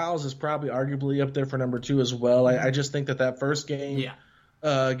think Miles is probably arguably up there for number 2 as well. I just think that first game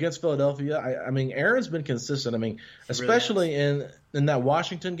against Philadelphia, Aaron's been consistent. Especially in that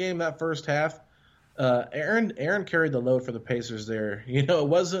Washington game, that first half, Aaron carried the load for the Pacers there. It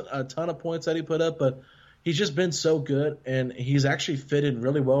wasn't a ton of points that he put up, but he's just been so good, and he's actually fitted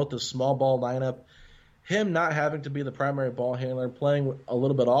really well with the small ball lineup. Him not having to be the primary ball handler, playing a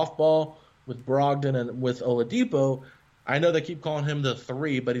little bit off ball with Brogdon and with Oladipo. I know they keep calling him the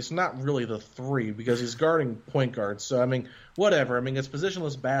 3, but he's not really the 3 because he's guarding point guards. So, whatever. It's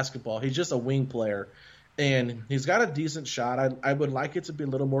positionless basketball. He's just a wing player, and he's got a decent shot. I would like it to be a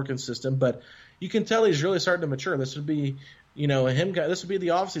little more consistent, but you can tell he's really starting to mature. This would be this would be the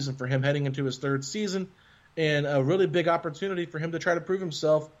offseason for him heading into his third season, and a really big opportunity for him to try to prove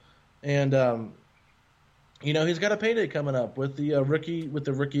himself. And he's got a payday coming up with the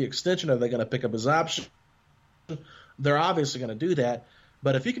rookie extension. Are they going to pick up his option? They're obviously going to do that.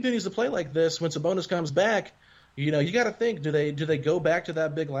 But if he continues to play like this, when Sabonis comes back, you got to think, do they go back to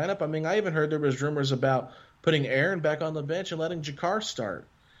that big lineup? I mean, I even heard there was rumors about putting Aaron back on the bench and letting Jakar start.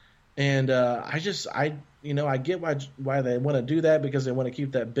 And I get why they want to do that, because they want to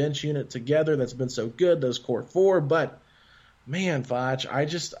keep that bench unit together that's been so good, those core four. But man, Foch, I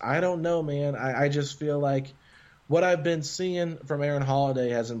don't know, man. I just feel like what I've been seeing from Aaron Holiday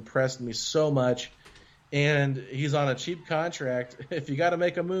has impressed me so much, and he's on a cheap contract. If you got to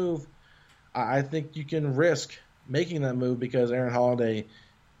make a move, I think you can risk making that move, because Aaron Holiday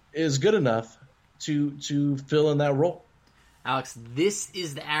is good enough to fill in that role. Alex, this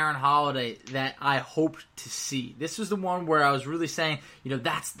is the Aaron Holiday that I hoped to see. This was the one where I was really saying,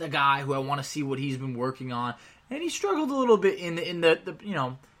 that's the guy who I want to see what he's been working on. And he struggled a little bit in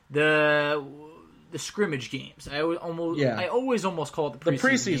the scrimmage games. I always almost call it the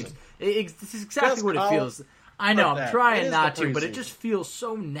preseason. This is exactly what it feels. I know, I'm trying not to, but it just feels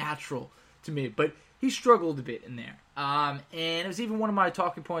so natural to me. But he struggled a bit in there. And it was even one of my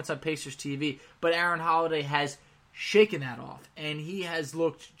talking points on Pacers TV. But Aaron Holiday has shaken that off, and he has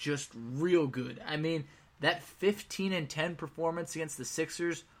looked just real good. I mean, that 15-10 performance against the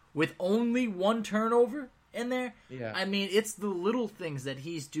Sixers with only one turnover in there. Yeah. I mean, it's the little things that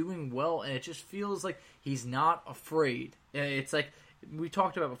he's doing well, and it just feels like he's not afraid. It's like we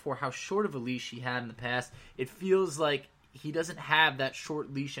talked about before, how short of a leash he had in the past. It feels like he doesn't have that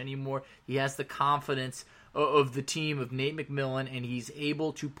short leash anymore. He has the confidence of the team of Nate McMillan, and he's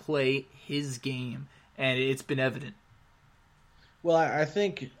able to play his game, and it's been evident. Well,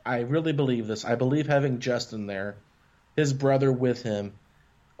 I really believe this. I believe having Justin there, his brother with him,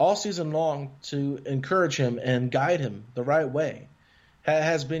 all season long to encourage him and guide him the right way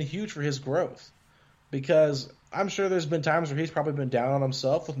has been huge for his growth. Because I'm sure there's been times where he's probably been down on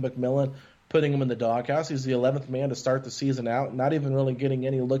himself with McMillan putting him in the doghouse. He's the 11th man to start the season out, not even really getting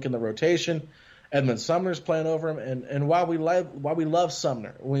any look in the rotation. Edmund Sumner's playing over him, and while we love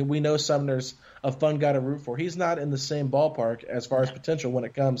Sumner, we know Sumner's a fun guy to root for. He's not in the same ballpark as far as potential when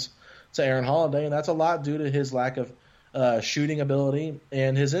it comes to Aaron Holiday, and that's a lot due to his lack of shooting ability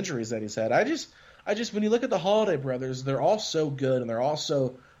and his injuries that he's had. I just when you look at the Holiday brothers, they're all so good and they're all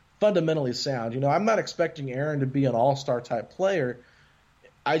so fundamentally sound. I'm not expecting Aaron to be an all-star type player.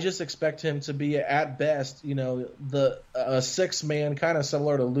 I just expect him to be at best, a six-man, kind of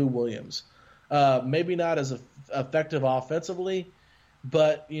similar to Lou Williams. Maybe not as effective offensively,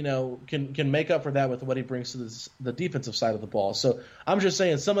 but can make up for that with what he brings to the defensive side of the ball. So I'm just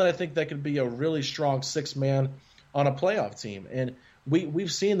saying, someone I think that could be a really strong six-man on a playoff team. And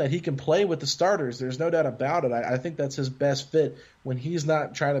we've seen that he can play with the starters. There's no doubt about it. I think that's his best fit when he's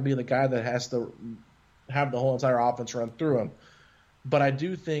not trying to be the guy that has to have the whole entire offense run through him. But I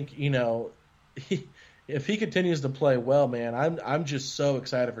do think, if he continues to play well, man, I'm just so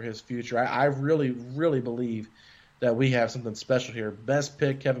excited for his future. I really, really believe that we have something special here. Best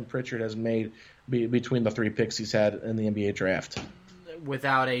pick Kevin Pritchard has made between the three picks he's had in the NBA draft.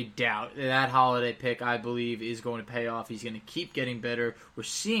 Without a doubt. That Holiday pick, I believe, is going to pay off. He's going to keep getting better. We're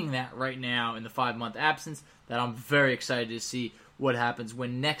seeing that right now in the 5-month absence, that I'm very excited to see what happens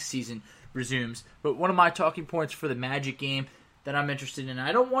when next season resumes. But one of my talking points for the Magic game that I'm interested in,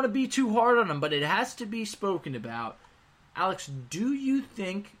 I don't want to be too hard on him, but it has to be spoken about. Alex, do you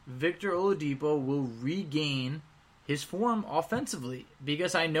think Victor Oladipo will regain his form offensively?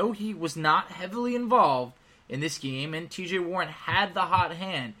 Because I know he was not heavily involved in this game, and T.J. Warren had the hot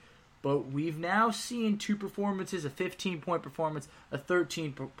hand. But we've now seen two performances, a 15-point performance, a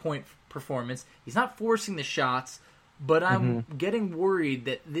 13-point performance. He's not forcing the shots, but I'm getting worried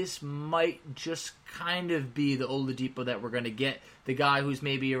that this might just kind of be the Oladipo that we're going to get. The guy who's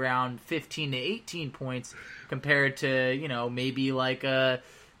maybe around 15 to 18 points compared to, maybe like a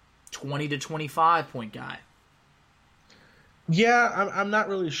 20 to 25-point guy. Yeah, I'm not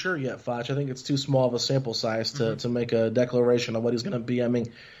really sure yet, Foch. I think it's too small of a sample size to make a declaration on what he's going to be. I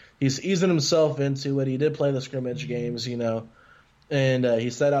mean, he's easing himself into it. He did play the scrimmage games, and he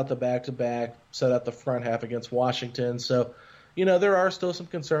set out the back-to-back, set out the front half against Washington. So, there are still some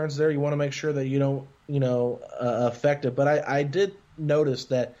concerns there. You want to make sure that you don't, affect it. But I did notice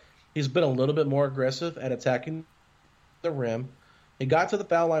that he's been a little bit more aggressive at attacking the rim. He got to the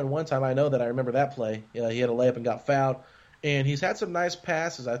foul line one time. I know that. I remember that play. He had a layup and got fouled. And he's had some nice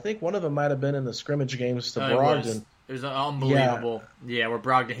passes. I think one of them might have been in the scrimmage games to Brogdon. It was unbelievable. Yeah, where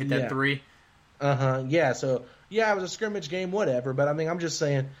Brogdon hit that three. Yeah, so, yeah, it was a scrimmage game, whatever. But I mean, I'm just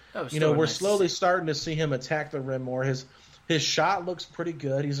saying, we're we're slowly starting to see him attack the rim more. His shot looks pretty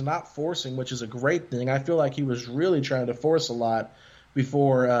good. He's not forcing, which is a great thing. I feel like he was really trying to force a lot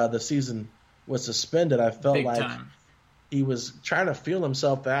before the season was suspended. I felt Big like time. He was trying to feel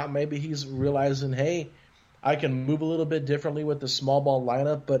himself out. Maybe he's realizing, hey, I can move a little bit differently with the small ball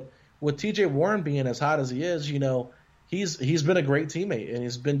lineup. But with TJ Warren being as hot as he is, he's been a great teammate, and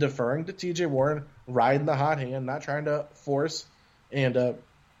he's been deferring to TJ Warren, riding the hot hand, not trying to force and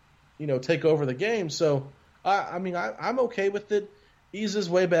take over the game. So I'm okay with it. Ease his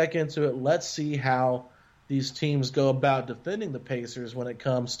way back into it. Let's see how these teams go about defending the Pacers when it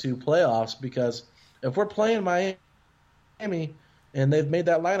comes to playoffs, because if we're playing Miami and they've made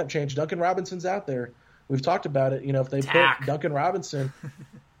that lineup change, Duncan Robinson's out there. We've talked about it. If they put Duncan Robinson,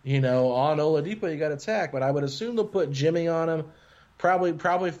 on Oladipo, you got to attack. But I would assume they'll put Jimmy on him.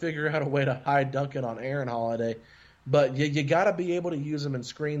 Probably figure out a way to hide Duncan on Aaron Holiday. But you got to be able to use him in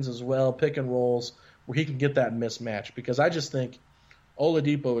screens as well, pick and rolls, where he can get that mismatch. Because I just think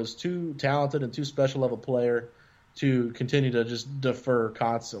Oladipo is too talented and too special of a player to continue to just defer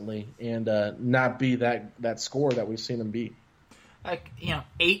constantly and not be that scorer that we've seen him be.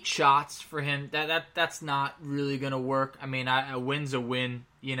 8 shots for him. That's not really gonna work. I mean, a win's a win.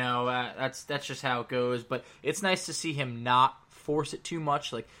 That's just how it goes. But it's nice to see him not force it too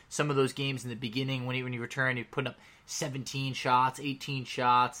much. Like some of those games in the beginning when he returned, he put up 17 shots, 18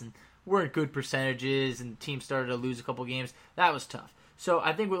 shots, and weren't good percentages. And the team started to lose a couple games. That was tough. So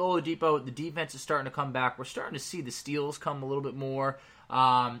I think with Oladipo, the defense is starting to come back. We're starting to see the steals come a little bit more.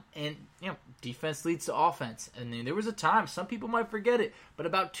 And defense leads to offense. And then there was a time, some people might forget it, but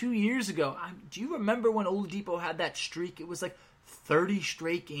about 2 years ago, do you remember when Oladipo had that streak? It was like 30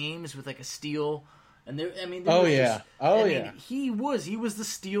 straight games with like a steal. And he was the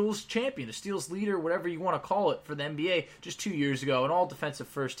steals champion, a steals leader, whatever you want to call it, for the NBA just 2 years ago, an all-defensive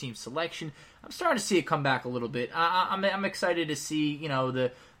first-team selection. I'm starting to see it come back a little bit. I'm excited to see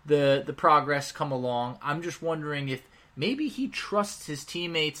the progress come along. I'm just wondering if maybe he trusts his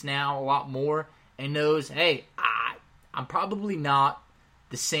teammates now a lot more and knows, hey, I'm probably not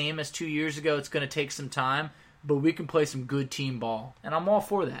the same as 2 years ago. It's going to take some time, but we can play some good team ball, and I'm all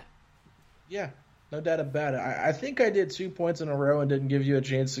for that. Yeah. No doubt about it. I think I did 2 points in a row and didn't give you a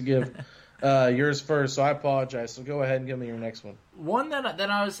chance to give yours first, so I apologize. So go ahead and give me your next one. One that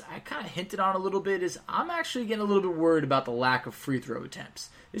I kind of hinted on a little bit is I'm actually getting a little bit worried about the lack of free throw attempts.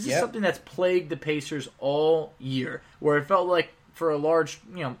 This is something that's plagued the Pacers all year, where it felt like for a large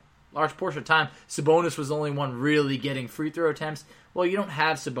portion of time, Sabonis was the only one really getting free throw attempts. Well, you don't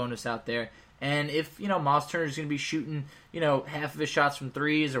have Sabonis out there. And if, Miles Turner's going to be shooting, half of his shots from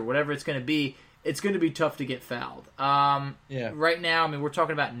threes or whatever it's going to be, it's going to be tough to get fouled. Right now, we're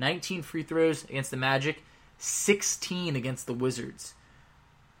talking about 19 free throws against the Magic, 16 against the Wizards.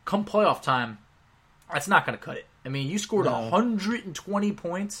 Come playoff time, that's not going to cut it. You scored 120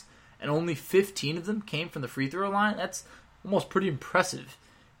 points, and only 15 of them came from the free throw line. That's almost pretty impressive,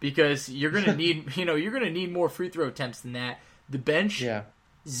 because you're going to need, you're going to need more free throw attempts than that. The bench,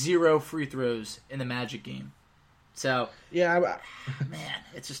 0 free throws in the Magic game. So, man,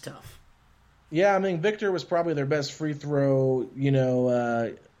 it's just tough. Yeah, Victor was probably their best free throw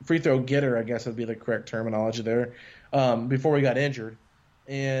getter, I guess would be the correct terminology there, before he got injured.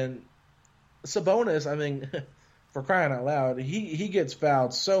 And Sabonis, for crying out loud, he gets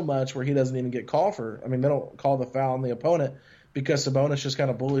fouled so much where he doesn't even get called for. They don't call the foul on the opponent because Sabonis just kind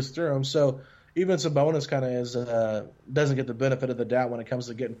of bullies through him. So even Sabonis kind of doesn't get the benefit of the doubt when it comes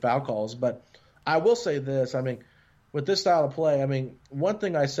to getting foul calls. But I will say this, with this style of play, one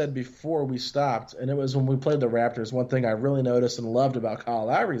thing I said before we stopped, and it was when we played the Raptors, one thing I really noticed and loved about Kyle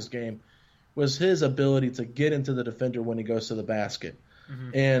Lowry's game was his ability to get into the defender when he goes to the basket.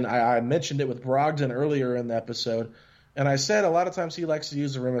 Mm-hmm. And I mentioned it with Brogdon earlier in the episode, and I said a lot of times he likes to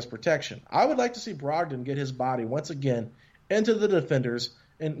use the rim as protection. I would like to see Brogdon get his body once again into the defenders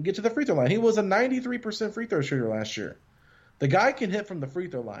and get to the free throw line. He was a 93% free throw shooter last year. The guy can hit from the free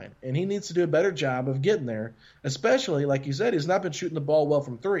throw line, and he needs to do a better job of getting there, especially, like you said, he's not been shooting the ball well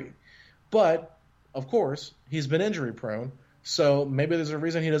from three. But, of course, he's been injury prone, so maybe there's a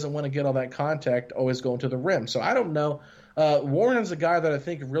reason he doesn't want to get all that contact always going to the rim. So I don't know. Warren's a guy that I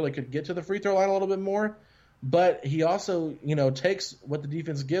think really could get to the free throw line a little bit more, but he also, takes what the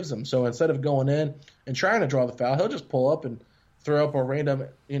defense gives him. So instead of going in and trying to draw the foul, he'll just pull up and throw up a random,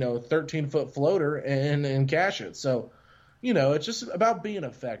 13-foot floater and cash it. So, it's just about being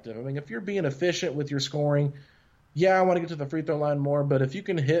effective. If you're being efficient with your scoring, I want to get to the free throw line more, but if you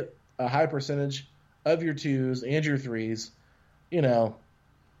can hit a high percentage of your twos and your threes,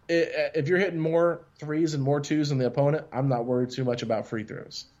 if you're hitting more threes and more twos than the opponent, I'm not worried too much about free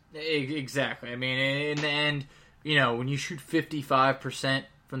throws. Exactly. I mean, in the end, when you shoot 55%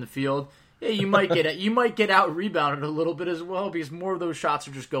 from the field, yeah, you might get out rebounded a little bit as well because more of those shots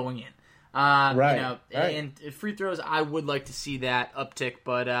are just going in. Right. And free throws, I would like to see that uptick.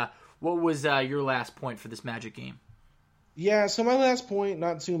 But what was your last point for this Magic game? Yeah, so my last point,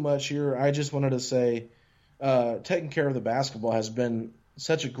 not too much here. I just wanted to say taking care of the basketball has been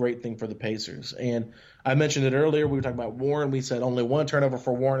such a great thing for the Pacers. And I mentioned it earlier. We were talking about Warren. We said only 1 turnover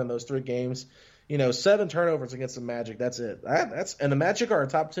for Warren in those 3 games. 7 turnovers against the Magic. That's it. And the Magic are a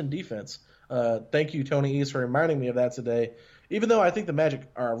top 10 defense. Thank you, Tony East, for reminding me of that today. Even though I think the Magic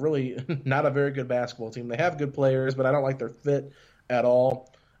are really not a very good basketball team. They have good players, but I don't like their fit at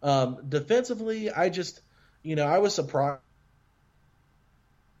all. Defensively, I just, I was surprised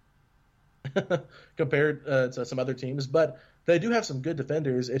compared to some other teams, but they do have some good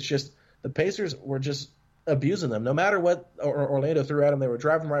defenders. It's just the Pacers were just abusing them. No matter what Orlando threw at them, they were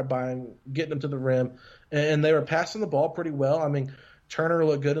driving right by them, getting them to the rim, and they were passing the ball pretty well. I mean, Turner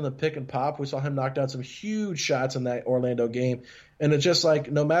looked good in the pick and pop. We saw him knock down some huge shots in that Orlando game. And it's just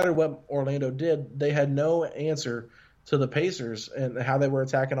like no matter what Orlando did, they had no answer to the Pacers and how they were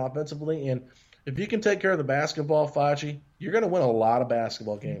attacking offensively. And if you can take care of the basketball, Facci, you're going to win a lot of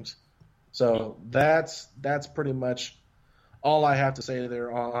basketball games. So that's pretty much all I have to say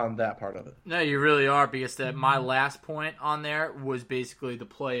there on that part of it. No, you really are, because my last point on there was basically the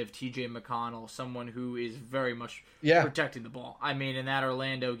play of T.J. McConnell, someone who is very much protecting the ball. I mean, in that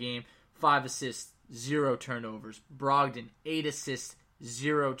Orlando game, 5 assists, 0 turnovers. Brogdon, 8 assists,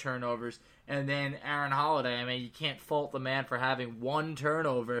 0 turnovers. And then Aaron Holiday, I mean, you can't fault the man for having 1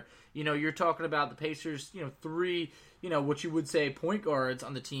 turnover. You're talking about the Pacers, 3, what you would say point guards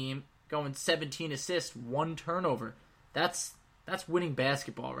on the team going 17 assists, 1 turnover. That's winning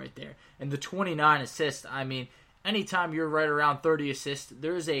basketball right there. And the 29 assists, I mean, anytime you're right around 30 assists,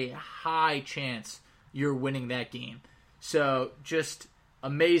 there's a high chance you're winning that game. So just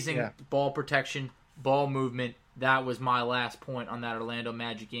amazing ball protection, ball movement. That was my last point on that Orlando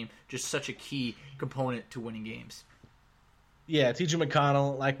Magic game. Just such a key component to winning games. Yeah, T.J.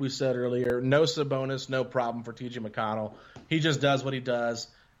 McConnell, like we said earlier, no Sabonis, no problem for T.J. McConnell. He just does what he does.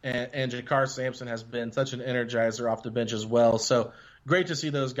 And Jakar Sampson has been such an energizer off the bench as well. So great to see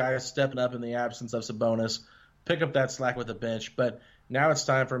those guys stepping up in the absence of Sabonis, pick up that slack with the bench. But now it's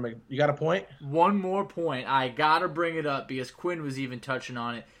time for – you got a point? One more point. I got to bring it up because Quinn was even touching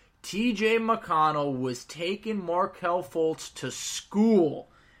on it. T.J. McConnell was taking Markelle Fultz to school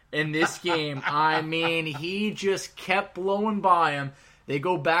in this game. I mean, he just kept blowing by him. They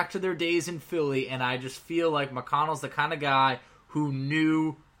go back to their days in Philly, and I just feel like McConnell's the kind of guy who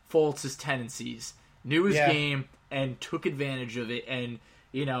knew – Fultz's tendencies, knew his game, and took advantage of it. And,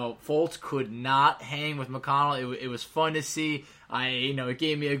 Fultz could not hang with McConnell. It was fun to see. It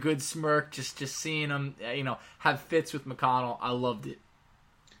gave me a good smirk just seeing him, have fits with McConnell. I loved it.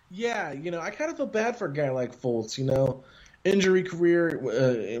 Yeah, I kind of feel bad for a guy like Fultz, Injury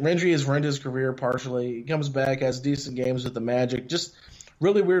has ruined his career partially. He comes back, has decent games with the Magic. Just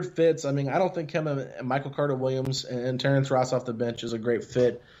really weird fits. I mean, I don't think him and Michael Carter-Williams and Terrence Ross off the bench is a great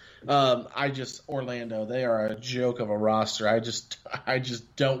fit. Orlando, they are a joke of a roster. I just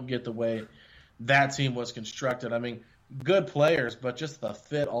don't get the way that team was constructed. I mean, good players, but just the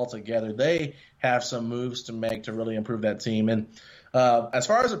fit altogether. They have some moves to make to really improve that team. And as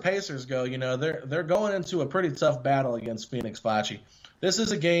far as the Pacers go, they're going into a pretty tough battle against Phoenix, Facci. This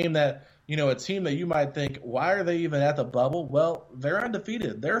is a game that, a team that you might think, why are they even at the bubble? Well, they're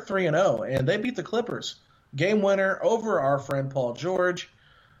undefeated. They're 3-0, and they beat the Clippers. Game winner over our friend Paul George.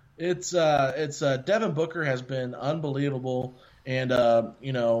 It's Devin Booker has been unbelievable, and not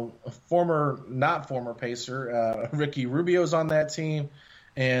former Pacer Ricky Rubio's on that team,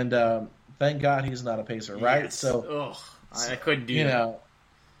 and thank God he's not a Pacer, right? Yes. So I couldn't do that.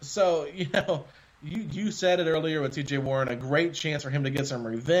 So you said it earlier with T.J. Warren, a great chance for him to get some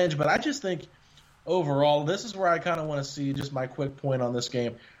revenge, but I just think overall this is where I kind of want to see just my quick point on this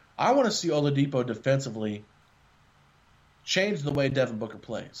game. I want to see Oladipo defensively change the way Devin Booker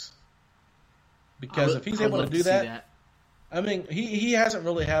plays. Because if he's able to do that, I mean, he hasn't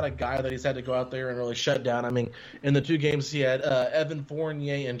really had a guy that he's had to go out there and really shut down. I mean, in the 2 games he had Evan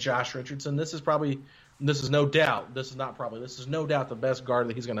Fournier and Josh Richardson. This is no doubt the best guard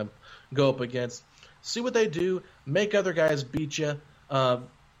that he's going to go up against. See what they do, make other guys beat you. But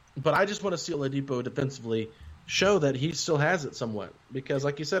I just want to see Oladipo defensively show that he still has it somewhat. Because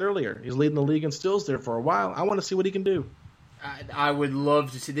like you said earlier, he's leading the league in steals there for a while. I want to see what he can do. I would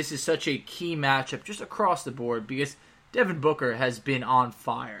love to see. This is such a key matchup just across the board because Devin Booker has been on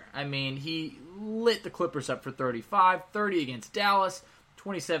fire. I mean, he lit the Clippers up for 35, 30 against Dallas,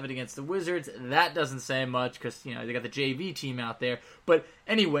 27 against the Wizards. That doesn't say much because, they got the JV team out there. But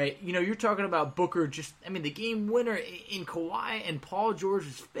anyway, you're talking about Booker the game winner in Kawhi and Paul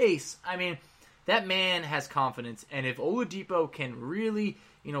George's face. I mean, that man has confidence. And if Oladipo can really,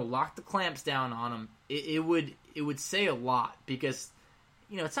 lock the clamps down on him, it would say a lot because,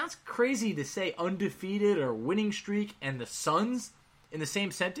 it sounds crazy to say undefeated or winning streak and the Suns in the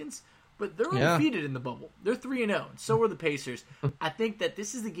same sentence. But they're undefeated in the bubble. They're 3-0, and so are the Pacers. I think that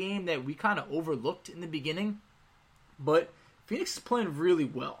this is the game that we kind of overlooked in the beginning, but Phoenix is playing really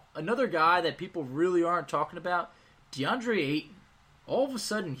well. Another guy that people really aren't talking about, DeAndre Ayton. All of a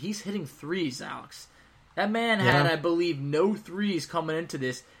sudden, he's hitting threes, Alex. That man had, I believe, no threes coming into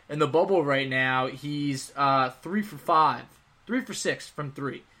this. In the bubble right now, he's 3 for 5, 3 for 6 from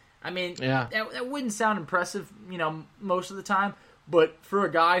 3. I mean, that wouldn't sound impressive, most of the time. But for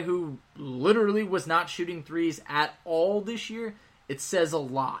a guy who literally was not shooting threes at all this year, it says a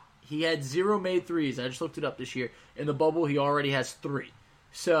lot. He had 0 made threes. I just looked it up this year. In the bubble, he already has 3.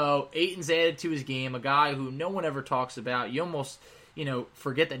 So Ayton's added to his game, a guy who no one ever talks about. You almost,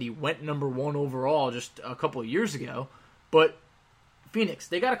 forget that he went number 1 overall just a couple of years ago. But Phoenix,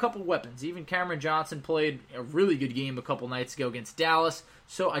 they got a couple weapons. Even Cameron Johnson played a really good game a couple nights ago against Dallas.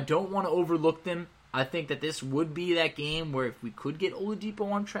 So I don't want to overlook them. I think that this would be that game where if we could get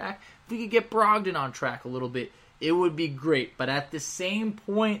Oladipo on track, if we could get Brogdon on track a little bit, it would be great. But at the same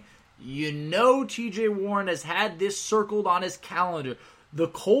point, TJ Warren has had this circled on his calendar. The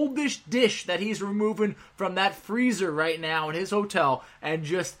coldest dish that he's removing from that freezer right now in his hotel and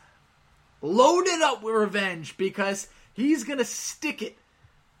just load it up with revenge because he's going to stick it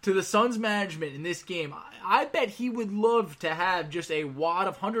to the Suns management in this game. I bet he would love to have just a wad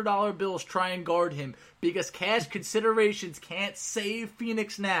of $100 bills try and guard him because cash considerations can't save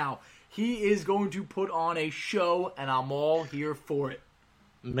Phoenix now. He is going to put on a show, and I'm all here for it.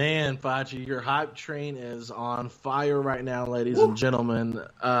 Man, Facci, your hype train is on fire right now, ladies and gentlemen.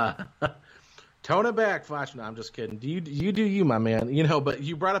 Tone it back, Facci. No, I'm just kidding. You do you, my man. But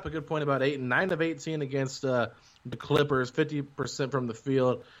you brought up a good point about Ayton. 9 of 18 against the Clippers, 50% from the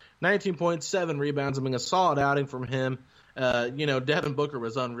field, 19.7 rebounds. I mean, a solid outing from him. Devin Booker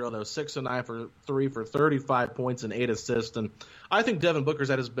was unreal, though. 6 of 9 for 3 for 35 points and 8 assists. And I think Devin Booker's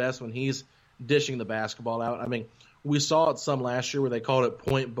at his best when he's dishing the basketball out. I mean, we saw it some last year where they called it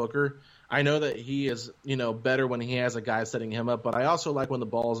Point Booker. I know that he is, better when he has a guy setting him up, but I also like when the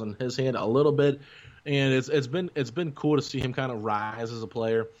ball's in his hand a little bit. And it's been cool to see him kind of rise as a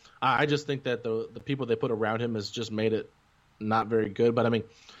player. I just think that the people they put around him has just made it not very good. But, I mean,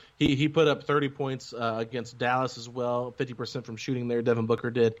 he put up 30 points against Dallas as well, 50% from shooting there, Devin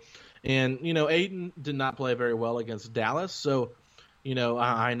Booker did. And, Ayton did not play very well against Dallas. So,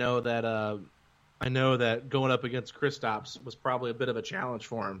 I know that going up against Kristaps was probably a bit of a challenge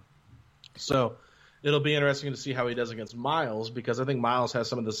for him. So it'll be interesting to see how he does against Miles because I think Miles has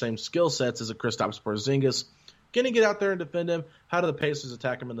some of the same skill sets as a Kristaps Porzingis. Can he get out there and defend him? How do the Pacers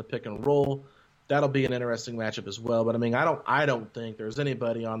attack him in the pick and roll? That'll be an interesting matchup as well. But I mean, I don't think there's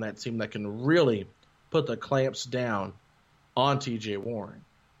anybody on that team that can really put the clamps down on TJ Warren.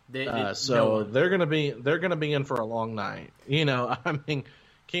 They're gonna be in for a long night. I mean,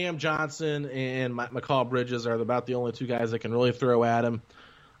 Cam Johnson and McCall Bridges are about the only 2 guys that can really throw at him.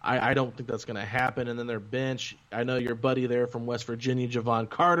 I don't think that's going to happen. And then their bench, I know your buddy there from West Virginia, Javon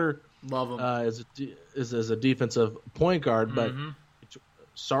Carter, love him, is a defensive point guard. But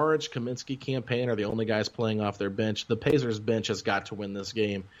Saric, Kaminsky, Campaign are the only guys playing off their bench. The Pacers bench has got to win this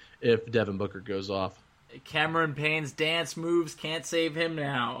game if Devin Booker goes off. Cameron Payne's dance moves can't save him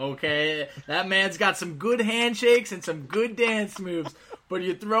now, okay? That man's got some good handshakes and some good dance moves, but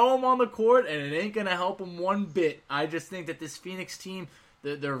you throw him on the court and it ain't going to help him one bit. I just think that this Phoenix team,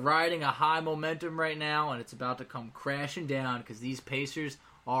 they're riding a high momentum right now, and it's about to come crashing down because these Pacers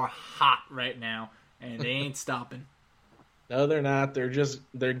are hot right now, and they ain't stopping. No, they're not.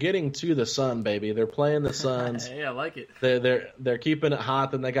 They're getting to the sun, baby. They're playing the Suns. Yeah, I like it. They're keeping it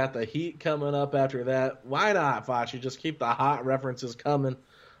hot. Then they got the Heat coming up after that. Why not, Facci? Just keep the hot references coming,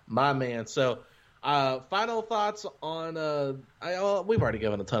 my man. So, final thoughts on we've already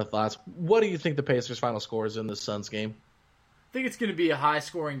given a ton of thoughts. What do you think the Pacers' final score is in this Suns game? I think it's going to be a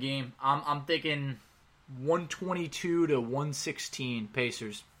high-scoring game. I'm thinking 122 to 116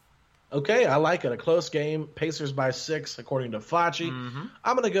 Pacers. Okay, I like it. A close game. Pacers by 6, according to Facci. Mm-hmm.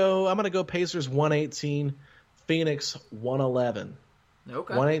 I'm gonna go Pacers 118, Phoenix 111.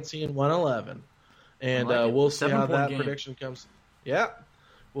 Okay. 118, 111, and like we'll see how that game. prediction comes. Yeah,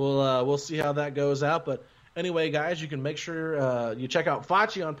 we'll see how that goes out. But Anyway, guys, you can make sure you check out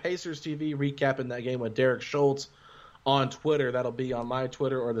Facci on Pacers TV, recapping that game with Derek Schultz on Twitter. That'll be on my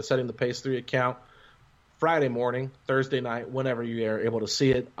Twitter or the Setting the Pace 3 account Friday morning, Thursday night, whenever you are able to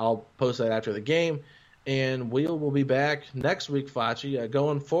see it. I'll post that after the game. And we will be back next week, Facci.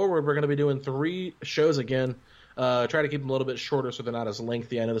 Going forward, we're going to be doing 3 shows again. Try to keep them a little bit shorter so they're not as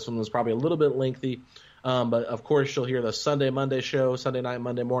lengthy. I know this one was probably a little bit lengthy. But, of course, you'll hear the Sunday, Monday show, Sunday night,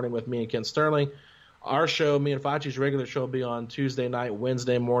 Monday morning with me and Ken Sterling. Our show, me and Facci's regular show, will be on Tuesday night,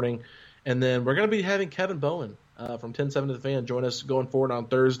 Wednesday morning. And then we're going to be having Kevin Bowen from 10-7 to the Fan join us going forward on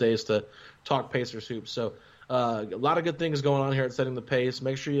Thursdays to talk Pacers hoops. So a lot of good things going on here at Setting the Pace.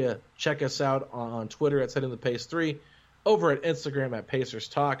 Make sure you check us out on Twitter at Setting the Pace 3, over at Instagram at Pacers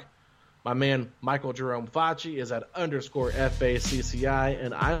Talk. My man Michael Jerome Facci is at _FACCI,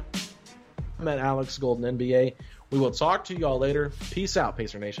 and I'm at Alex Golden NBA. We will talk to y'all later. Peace out,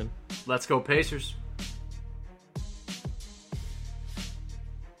 Pacer Nation. Let's go Pacers.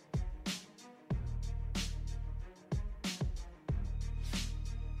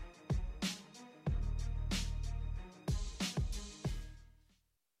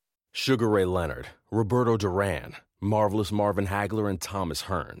 Sugar Ray Leonard, Roberto Duran, Marvelous Marvin Hagler, and Thomas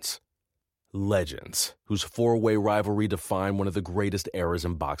Hearns. Legends, whose 4-way rivalry defined one of the greatest eras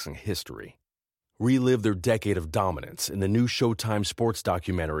in boxing history. Relive their decade of dominance in the new Showtime sports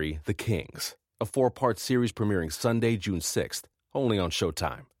documentary, The Kings, a 4-part series premiering Sunday, June 6th, only on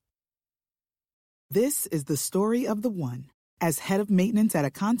Showtime. This is the story of the one. As head of maintenance at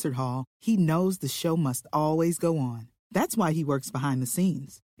a concert hall, he knows the show must always go on. That's why he works behind the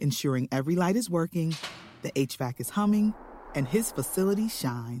scenes, ensuring every light is working, the HVAC is humming, and his facility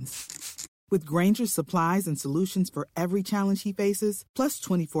shines. With Grainger's supplies and solutions for every challenge he faces, plus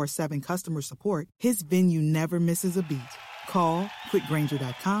 24/7 customer support, his venue never misses a beat. Call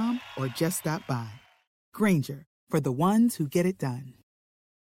quickgrainger.com or just stop by. Grainger, for the ones who get it done.